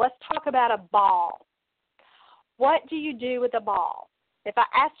show. Let's talk about a ball. What do you do with a ball? If I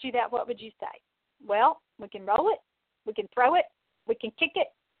asked you that, what would you say? Well, we can roll it, we can throw it, we can kick it,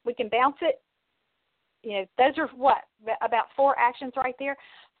 we can bounce it. Those are about 4 actions right there.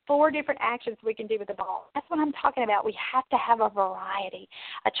 4 different actions we can do with the ball. That's what I'm talking about. We have to have a variety.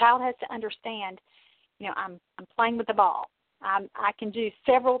 A child has to understand, I'm playing with the ball. I can do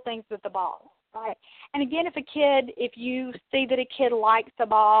several things with the ball, right? And again, if you see that a kid likes a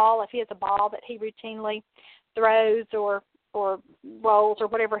ball, if he has a ball that he routinely throws or rolls or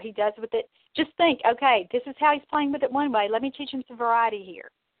whatever he does with it, just think, okay, this is how he's playing with it one way. Let me teach him some variety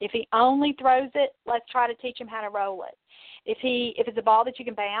here. If he only throws it, let's try to teach him how to roll it. If it's a ball that you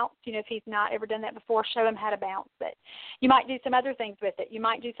can bounce, if he's not ever done that before, show him how to bounce it. You might do some other things with it. You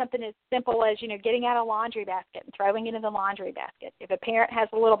might do something as simple as, getting out a laundry basket and throwing it in the laundry basket. If a parent has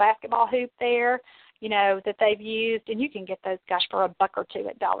a little basketball hoop there, that they've used, and you can get those, for $1 or $2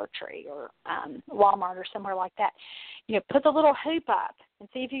 at Dollar Tree or Walmart or somewhere like that. Put the little hoop up and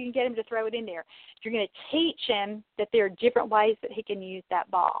see if you can get him to throw it in there. You're going to teach him that there are different ways that he can use that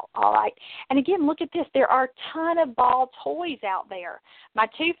ball, all right? And again, look at this. There are a ton of ball toys out there. My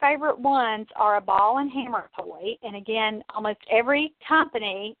 2 favorite ones are a ball and hammer toy. And again, almost every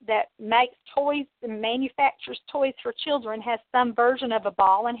company that makes toys and manufactures toys for children has some version of a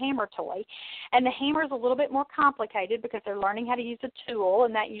ball and hammer toy. And the hammer is a little bit more complicated because they're learning how to use a tool,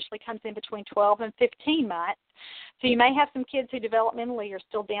 and that usually comes in between 12 and 15 months. So you may have some kids who developmentally are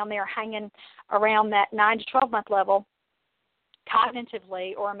still down there hanging around that 9 to 12-month level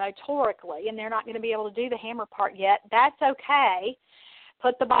cognitively or motorically, and they're not going to be able to do the hammer part yet. That's okay.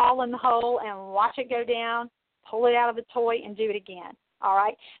 Put the ball in the hole and watch it go down, pull it out of the toy, and do it again. All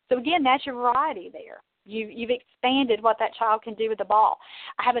right? So, again, that's your variety there. You've expanded what that child can do with the ball.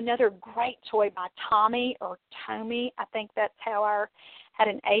 I have another great toy by Tommy or Tomy. I think that's how had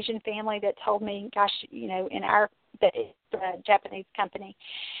an Asian family that told me, it's a Japanese company,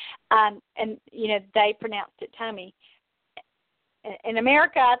 and they pronounced it Tommy. In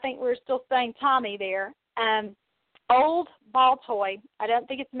America, I think we're still saying Tommy there. Old ball toy. I don't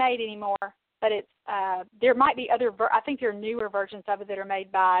think it's made anymore, but it's there might be other. I think there are newer versions of it that are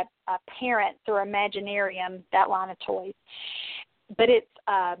made by Parents or Imaginarium, that line of toys. But it's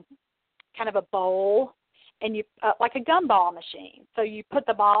kind of a bowl, and you like a gumball machine. So you put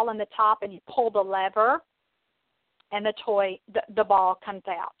the ball in the top, and you pull the lever, and the ball comes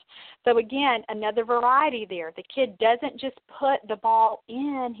out. So again, another variety there. The kid doesn't just put the ball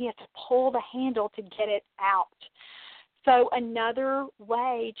in; he has to pull the handle to get it out. So another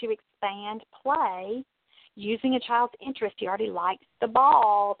way to expand play using a child's interest. He already likes the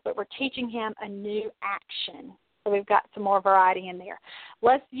balls, but we're teaching him a new action. So we've got some more variety in there.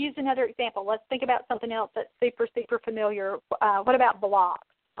 Let's use another example. Let's think about something else that's super, super familiar. What about blocks?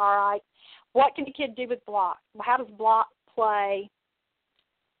 All right. What can a kid do with blocks? How does block play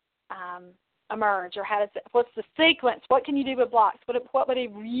emerge? Or what's the sequence? What can you do with blocks? What would a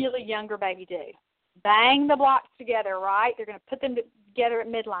really younger baby do? Bang the blocks together, right? They're going to put them together at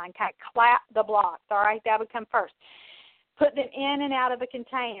midline, kind of clap the blocks, all right? That would come first. Put them in and out of a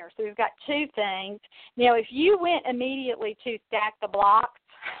container. So we've got 2 things. Now, if you went immediately to stack the blocks,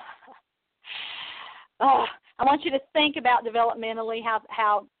 I want you to think about developmentally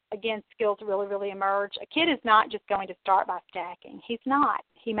how again, skills really, really emerge. A kid is not just going to start by stacking. He's not.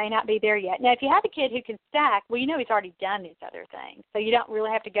 He may not be there yet. Now, if you have a kid who can stack, well, you know he's already done these other things. So you don't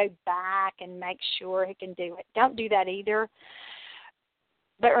really have to go back and make sure he can do it. Don't do that either.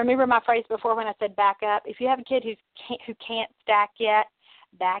 But remember my phrase before when I said back up. If you have a kid who can't stack yet,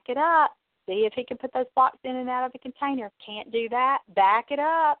 back it up. See if he can put those blocks in and out of the container. Can't do that, back it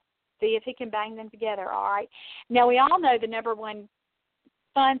up. See if he can bang them together, all right? Now, we all know the number one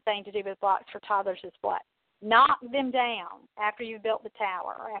fun thing to do with blocks for toddlers is what? Knock them down after you've built the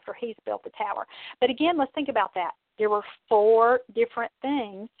tower or after he's built the tower. But again, let's think about that. There were 4 different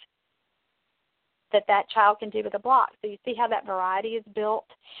things that child can do with a block. So you see how that variety is built.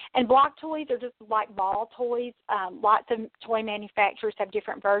 And block toys are just like ball toys. Lots of toy manufacturers have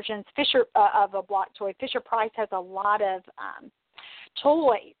different versions. Fisher of a block toy. Fisher-Price has a lot of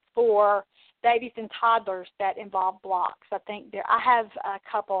toys for babies and toddlers that involve blocks. I have a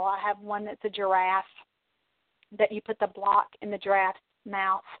couple. I have one that's a giraffe that you put the block in the giraffe's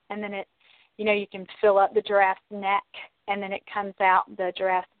mouth, and then you can fill up the giraffe's neck, and then it comes out the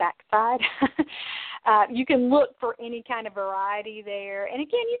giraffe's backside. You can look for any kind of variety there. And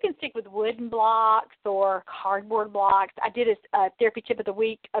again, you can stick with wooden blocks or cardboard blocks. I did a therapy tip of the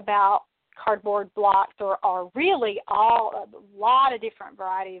week about cardboard blocks or really a lot of different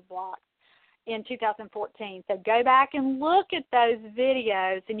variety of blocks in 2014. So go back and look at those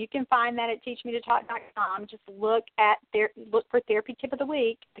videos, and you can find that at teachmetotalk.com. Just look for Therapy Tip of the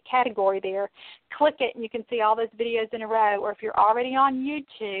Week, the category there. Click it, and you can see all those videos in a row. Or if you're already on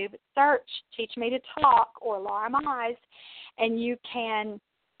YouTube, search Teach Me to Talk or Laura Mize, and you can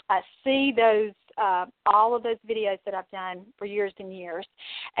see those all of those videos that I've done for years and years.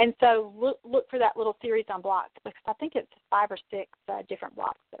 And so look for that little series on blocks, because I think it's 5 or 6 different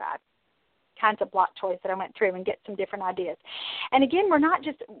blocks kinds of block toys that I went through and get some different ideas. And again,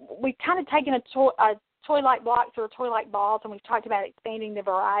 we've kind of taken a toy-like blocks or a toy-like balls, and we've talked about expanding the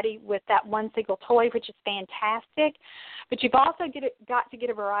variety with that one single toy, which is fantastic. But you've also got to get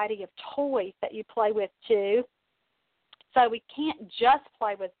a variety of toys that you play with too. So we can't just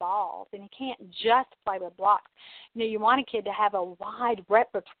play with balls, and you can't just play with blocks. You want a kid to have a wide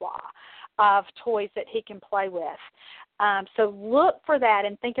repertoire of toys that he can play with. So look for that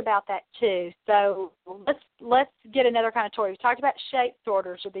and think about that too. So let's get another kind of toy. We talked about shape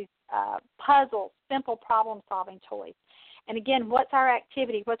sorters or these puzzles, simple problem-solving toys. And again, what's our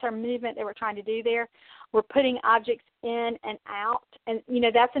activity? What's our movement that we're trying to do there? We're putting objects in and out. And,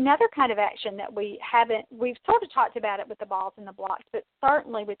 that's another kind of action that we've sort of talked about it with the balls and the blocks, but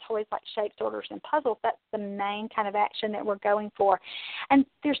certainly with toys like shape sorters and puzzles, that's the main kind of action that we're going for. And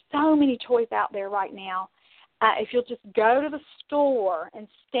there's so many toys out there right now. If you'll just go to the store and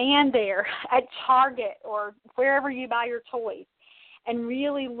stand there at Target or wherever you buy your toys and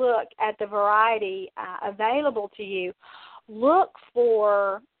really look at the variety available to you, look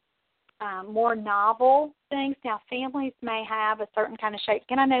for more novel things. Now, families may have a certain kind of shape.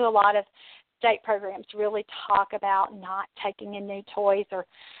 And I know a lot of state programs really talk about not taking in new toys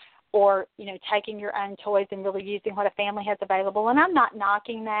or taking your own toys and really using what a family has available. And I'm not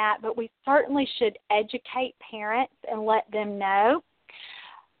knocking that, but we certainly should educate parents and let them know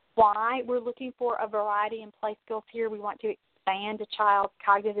why we're looking for a variety in play skills here. We want to expand a child's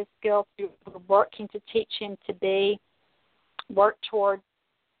cognitive skills. We're working to teach him to work toward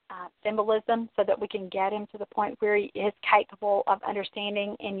symbolism so that we can get him to the point where he is capable of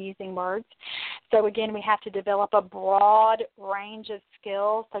understanding and using words. So, again, we have to develop a broad range of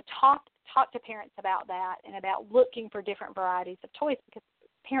skills. So talk to parents about that and about looking for different varieties of toys, because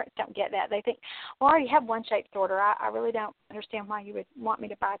parents don't get that. They think, well, I already have one shape sorter. I really don't understand why you would want me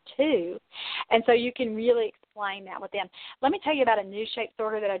to buy 2. And so you can really explain that with them. Let me tell you about a new shape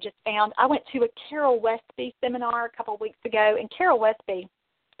sorter that I just found. I went to a Carol Westby seminar a couple of weeks ago, and Carol Westby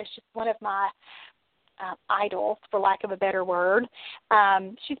is just one of my idols, for lack of a better word.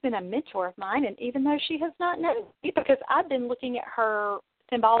 She's been a mentor of mine, and even though she has not known me, because I've been looking at her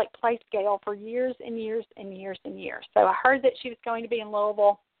symbolic play scale for years and years and years and years. So I heard that she was going to be in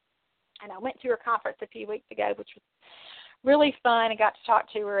Louisville, and I went to her conference a few weeks ago, which was really fun. I got to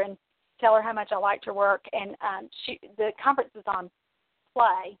talk to her and tell her how much I liked her work. And the conference is on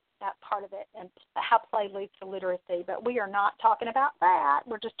play, that part of it, and how play leads to literacy. But we are not talking about that.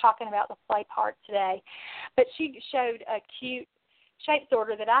 We're just talking about the play part today. But she showed a cute shape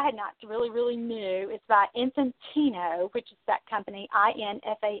sorter that I had not really knew. It's by Infantino, which is that company,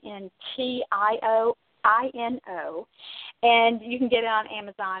 Infantino. And you can get it on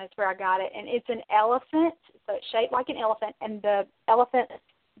Amazon. It's where I got it. And it's an elephant, so it's shaped like an elephant, and the elephant's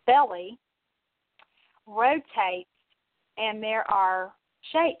belly rotates, and there are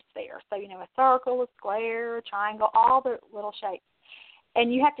shapes there. So, a circle, a square, a triangle, all the little shapes.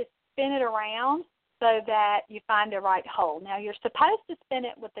 And you have to spin it around so that you find the right hole. Now, you're supposed to spin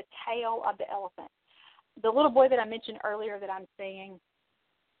it with the tail of the elephant. The little boy that I mentioned earlier that I'm seeing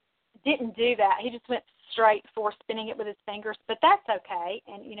didn't do that. He just went straight for spinning it with his fingers, but that's okay,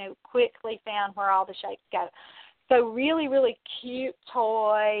 and, quickly found where all the shapes go. So really, really cute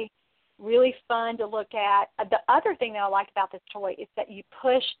toy, really fun to look at. The other thing that I like about this toy is that you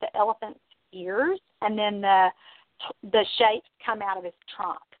push the elephant's ears, and then the shapes come out of his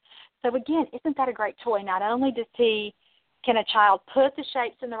trunk. So again, isn't that a great toy? Not only can a child put the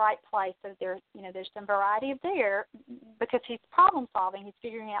shapes in the right place, so there's some variety there because he's problem solving. He's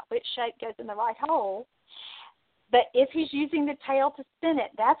figuring out which shape goes in the right hole. But if he's using the tail to spin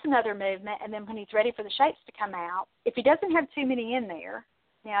it, that's another movement. And then when he's ready for the shapes to come out, if he doesn't have too many in there,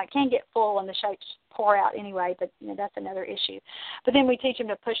 now it can get full and the shapes pour out anyway, but that's another issue. But then we teach him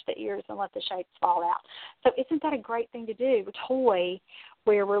to push the ears and let the shapes fall out. So isn't that a great thing to do? A toy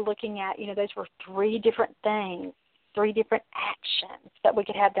where we're looking at, those were 3 different things, 3 different actions that we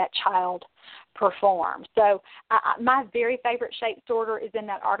could have that child perform. So my very favorite shape sorter is in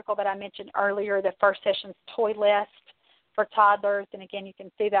that article that I mentioned earlier, the First Sessions Toy List for Toddlers. And, again, you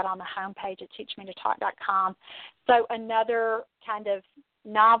can see that on the homepage at teachmetotalk.com. So another kind of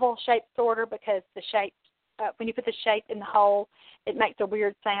novel shape sorter because the shape, when you put the shape in the hole, it makes a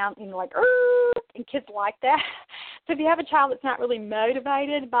weird sound, like, and kids like that. So if you have a child that's not really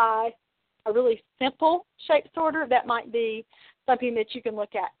motivated by a really simple shape sorter, that might be something that you can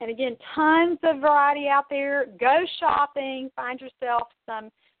look at. And again, tons of variety out there. Go shopping, find yourself some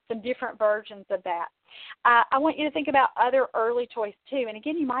different versions of that. I want you to think about other early toys too. And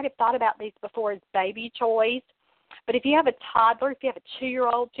again, you might have thought about these before as baby toys. But if you have a toddler, if you have a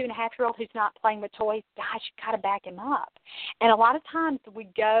 2-year-old, 2.5-year-old who's not playing with toys, gosh, you've got to back him up. And a lot of times we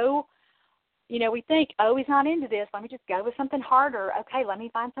go, we think, oh, he's not into this. Let me just go with something harder. Okay, let me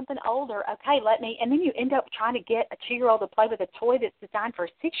find something older. Okay, and then you end up trying to get a 2-year-old to play with a toy that's designed for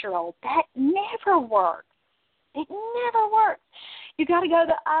a 6-year-old. That never works. It never works. You got to go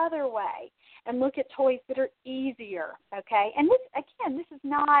the other way and look at toys that are easier, okay? And this is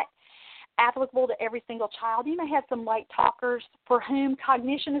not applicable to every single child. You may have some late talkers for whom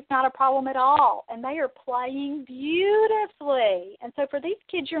cognition is not a problem at all, and they are playing beautifully. And so for these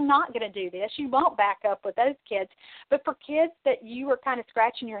kids, you're not going to do this. You won't back up with those kids. But for kids that you are kind of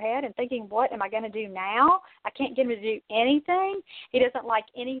scratching your head and thinking, what am I going to do now? I can't get him to do anything. He doesn't like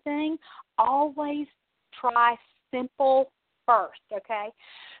anything. Always try simple first, okay?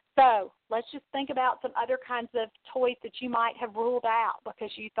 So let's just think about some other kinds of toys that you might have ruled out because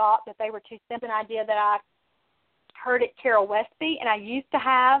you thought that they were too simple. An idea that I heard at Carol Westby, and I used to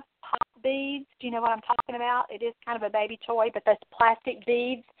have pop beads. Do you know what I'm talking about? It is kind of a baby toy, but those plastic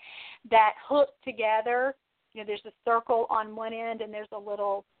beads that hook together. There's a circle on one end and there's a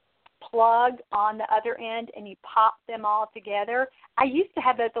little plug on the other end, and you pop them all together. I used to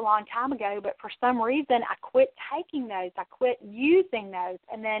have those a long time ago, but for some reason I quit taking those. I quit using those.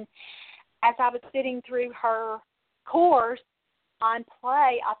 And then as I was sitting through her course on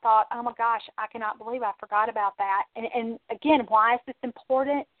play, I thought, oh, my gosh, I cannot believe I forgot about that. And again, why is this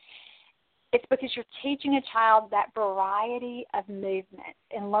important? It's because you're teaching a child that variety of movement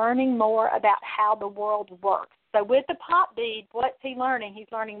and learning more about how the world works. So with the pop bead, what's he learning? He's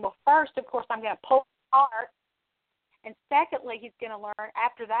learning, well, first, of course, I'm going to pull it apart. And secondly, he's going to learn,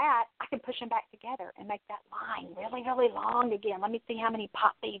 after that, I can push them back together and make that line really, really long again. Let me see how many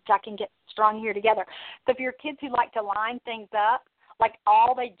pop beads I can get strung here together. So for your kids who like to line things up, like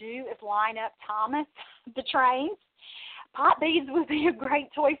all they do is line up Thomas the trains, pop beads would be a great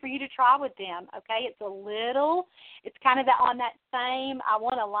toy for you to try with them, okay? It's kind of on that same, I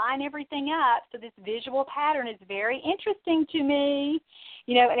want to line everything up, so this visual pattern is very interesting to me,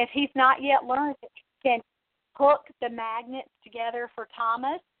 and if he's not yet learned it, he can hook the magnets together for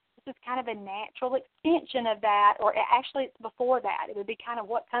Thomas. This is kind of a natural extension of that, or actually it's before that. It would be kind of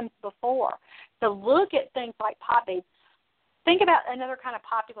what comes before. So look at things like pop beads. Think about another kind of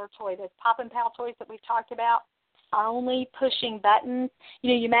popular toy, those Pop and Pal toys that we've talked about. Only pushing buttons.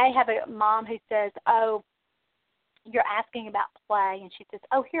 You may have a mom who says, oh, you're asking about play, and she says,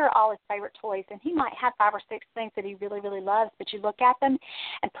 oh, here are all his favorite toys, and he might have 5 or 6 things that he really, really loves, but you look at them,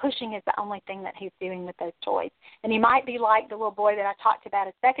 and pushing is the only thing that he's doing with those toys. And he might be like the little boy that I talked about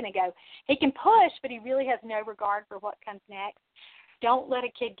a second ago. He can push, but he really has no regard for what comes next. Don't let a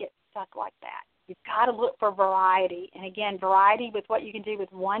kid get stuck like that. You've got to look for variety, and again, variety with what you can do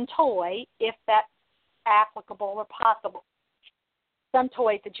with one toy, if that's applicable or possible. Some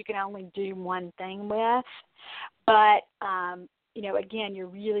toys that you can only do one thing with, but again, you're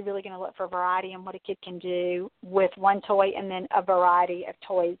really, really going to look for variety in what a kid can do with one toy and then a variety of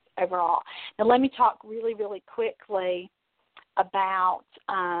toys overall. Now, let me talk really, really quickly about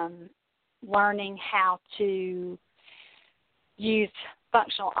learning how to use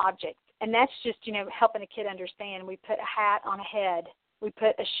functional objects. And that's just, helping a kid understand. We put a hat on a head. We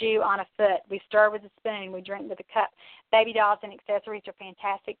put a shoe on a foot. We stir with a spoon. We drink with a cup. Baby dolls and accessories are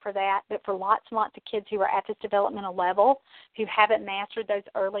fantastic for that. But for lots and lots of kids who are at this developmental level, who haven't mastered those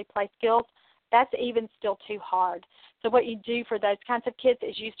early play skills, that's even still too hard. So what you do for those kinds of kids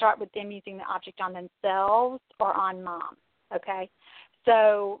is you start with them using the object on themselves or on mom, okay?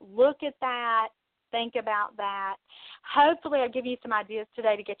 So look at that. Think about that. Hopefully I'll give you some ideas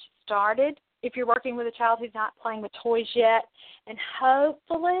today to get you started if you're working with a child who's not playing with toys yet. And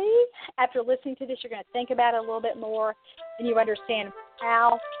hopefully after listening to this, you're going to think about it a little bit more and you understand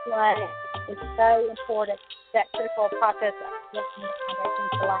how play is so important, that critical process of building the foundation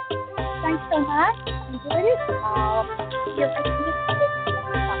for life. Thanks so much. Enjoy it. You're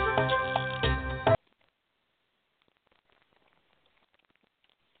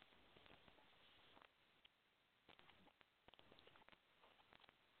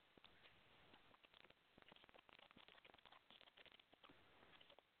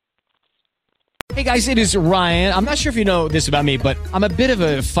Hey guys, it is Ryan. I'm not sure if you know this about me, but I'm a bit of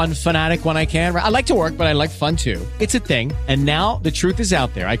a fun fanatic when I can. I like to work, but I like fun too. It's a thing. And now the truth is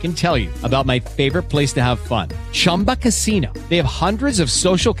out there. I can tell you about my favorite place to have fun. Chumba Casino. They have hundreds of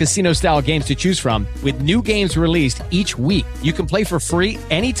social casino style games to choose from with new games released each week. You can play for free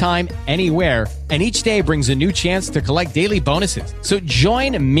anytime, anywhere. And each day brings a new chance to collect daily bonuses. So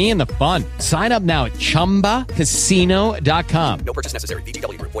join me in the fun. Sign up now at ChumbaCasino.com. No purchase necessary.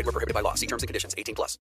 VGW Group. Void where prohibited by law. See terms and conditions. 18+.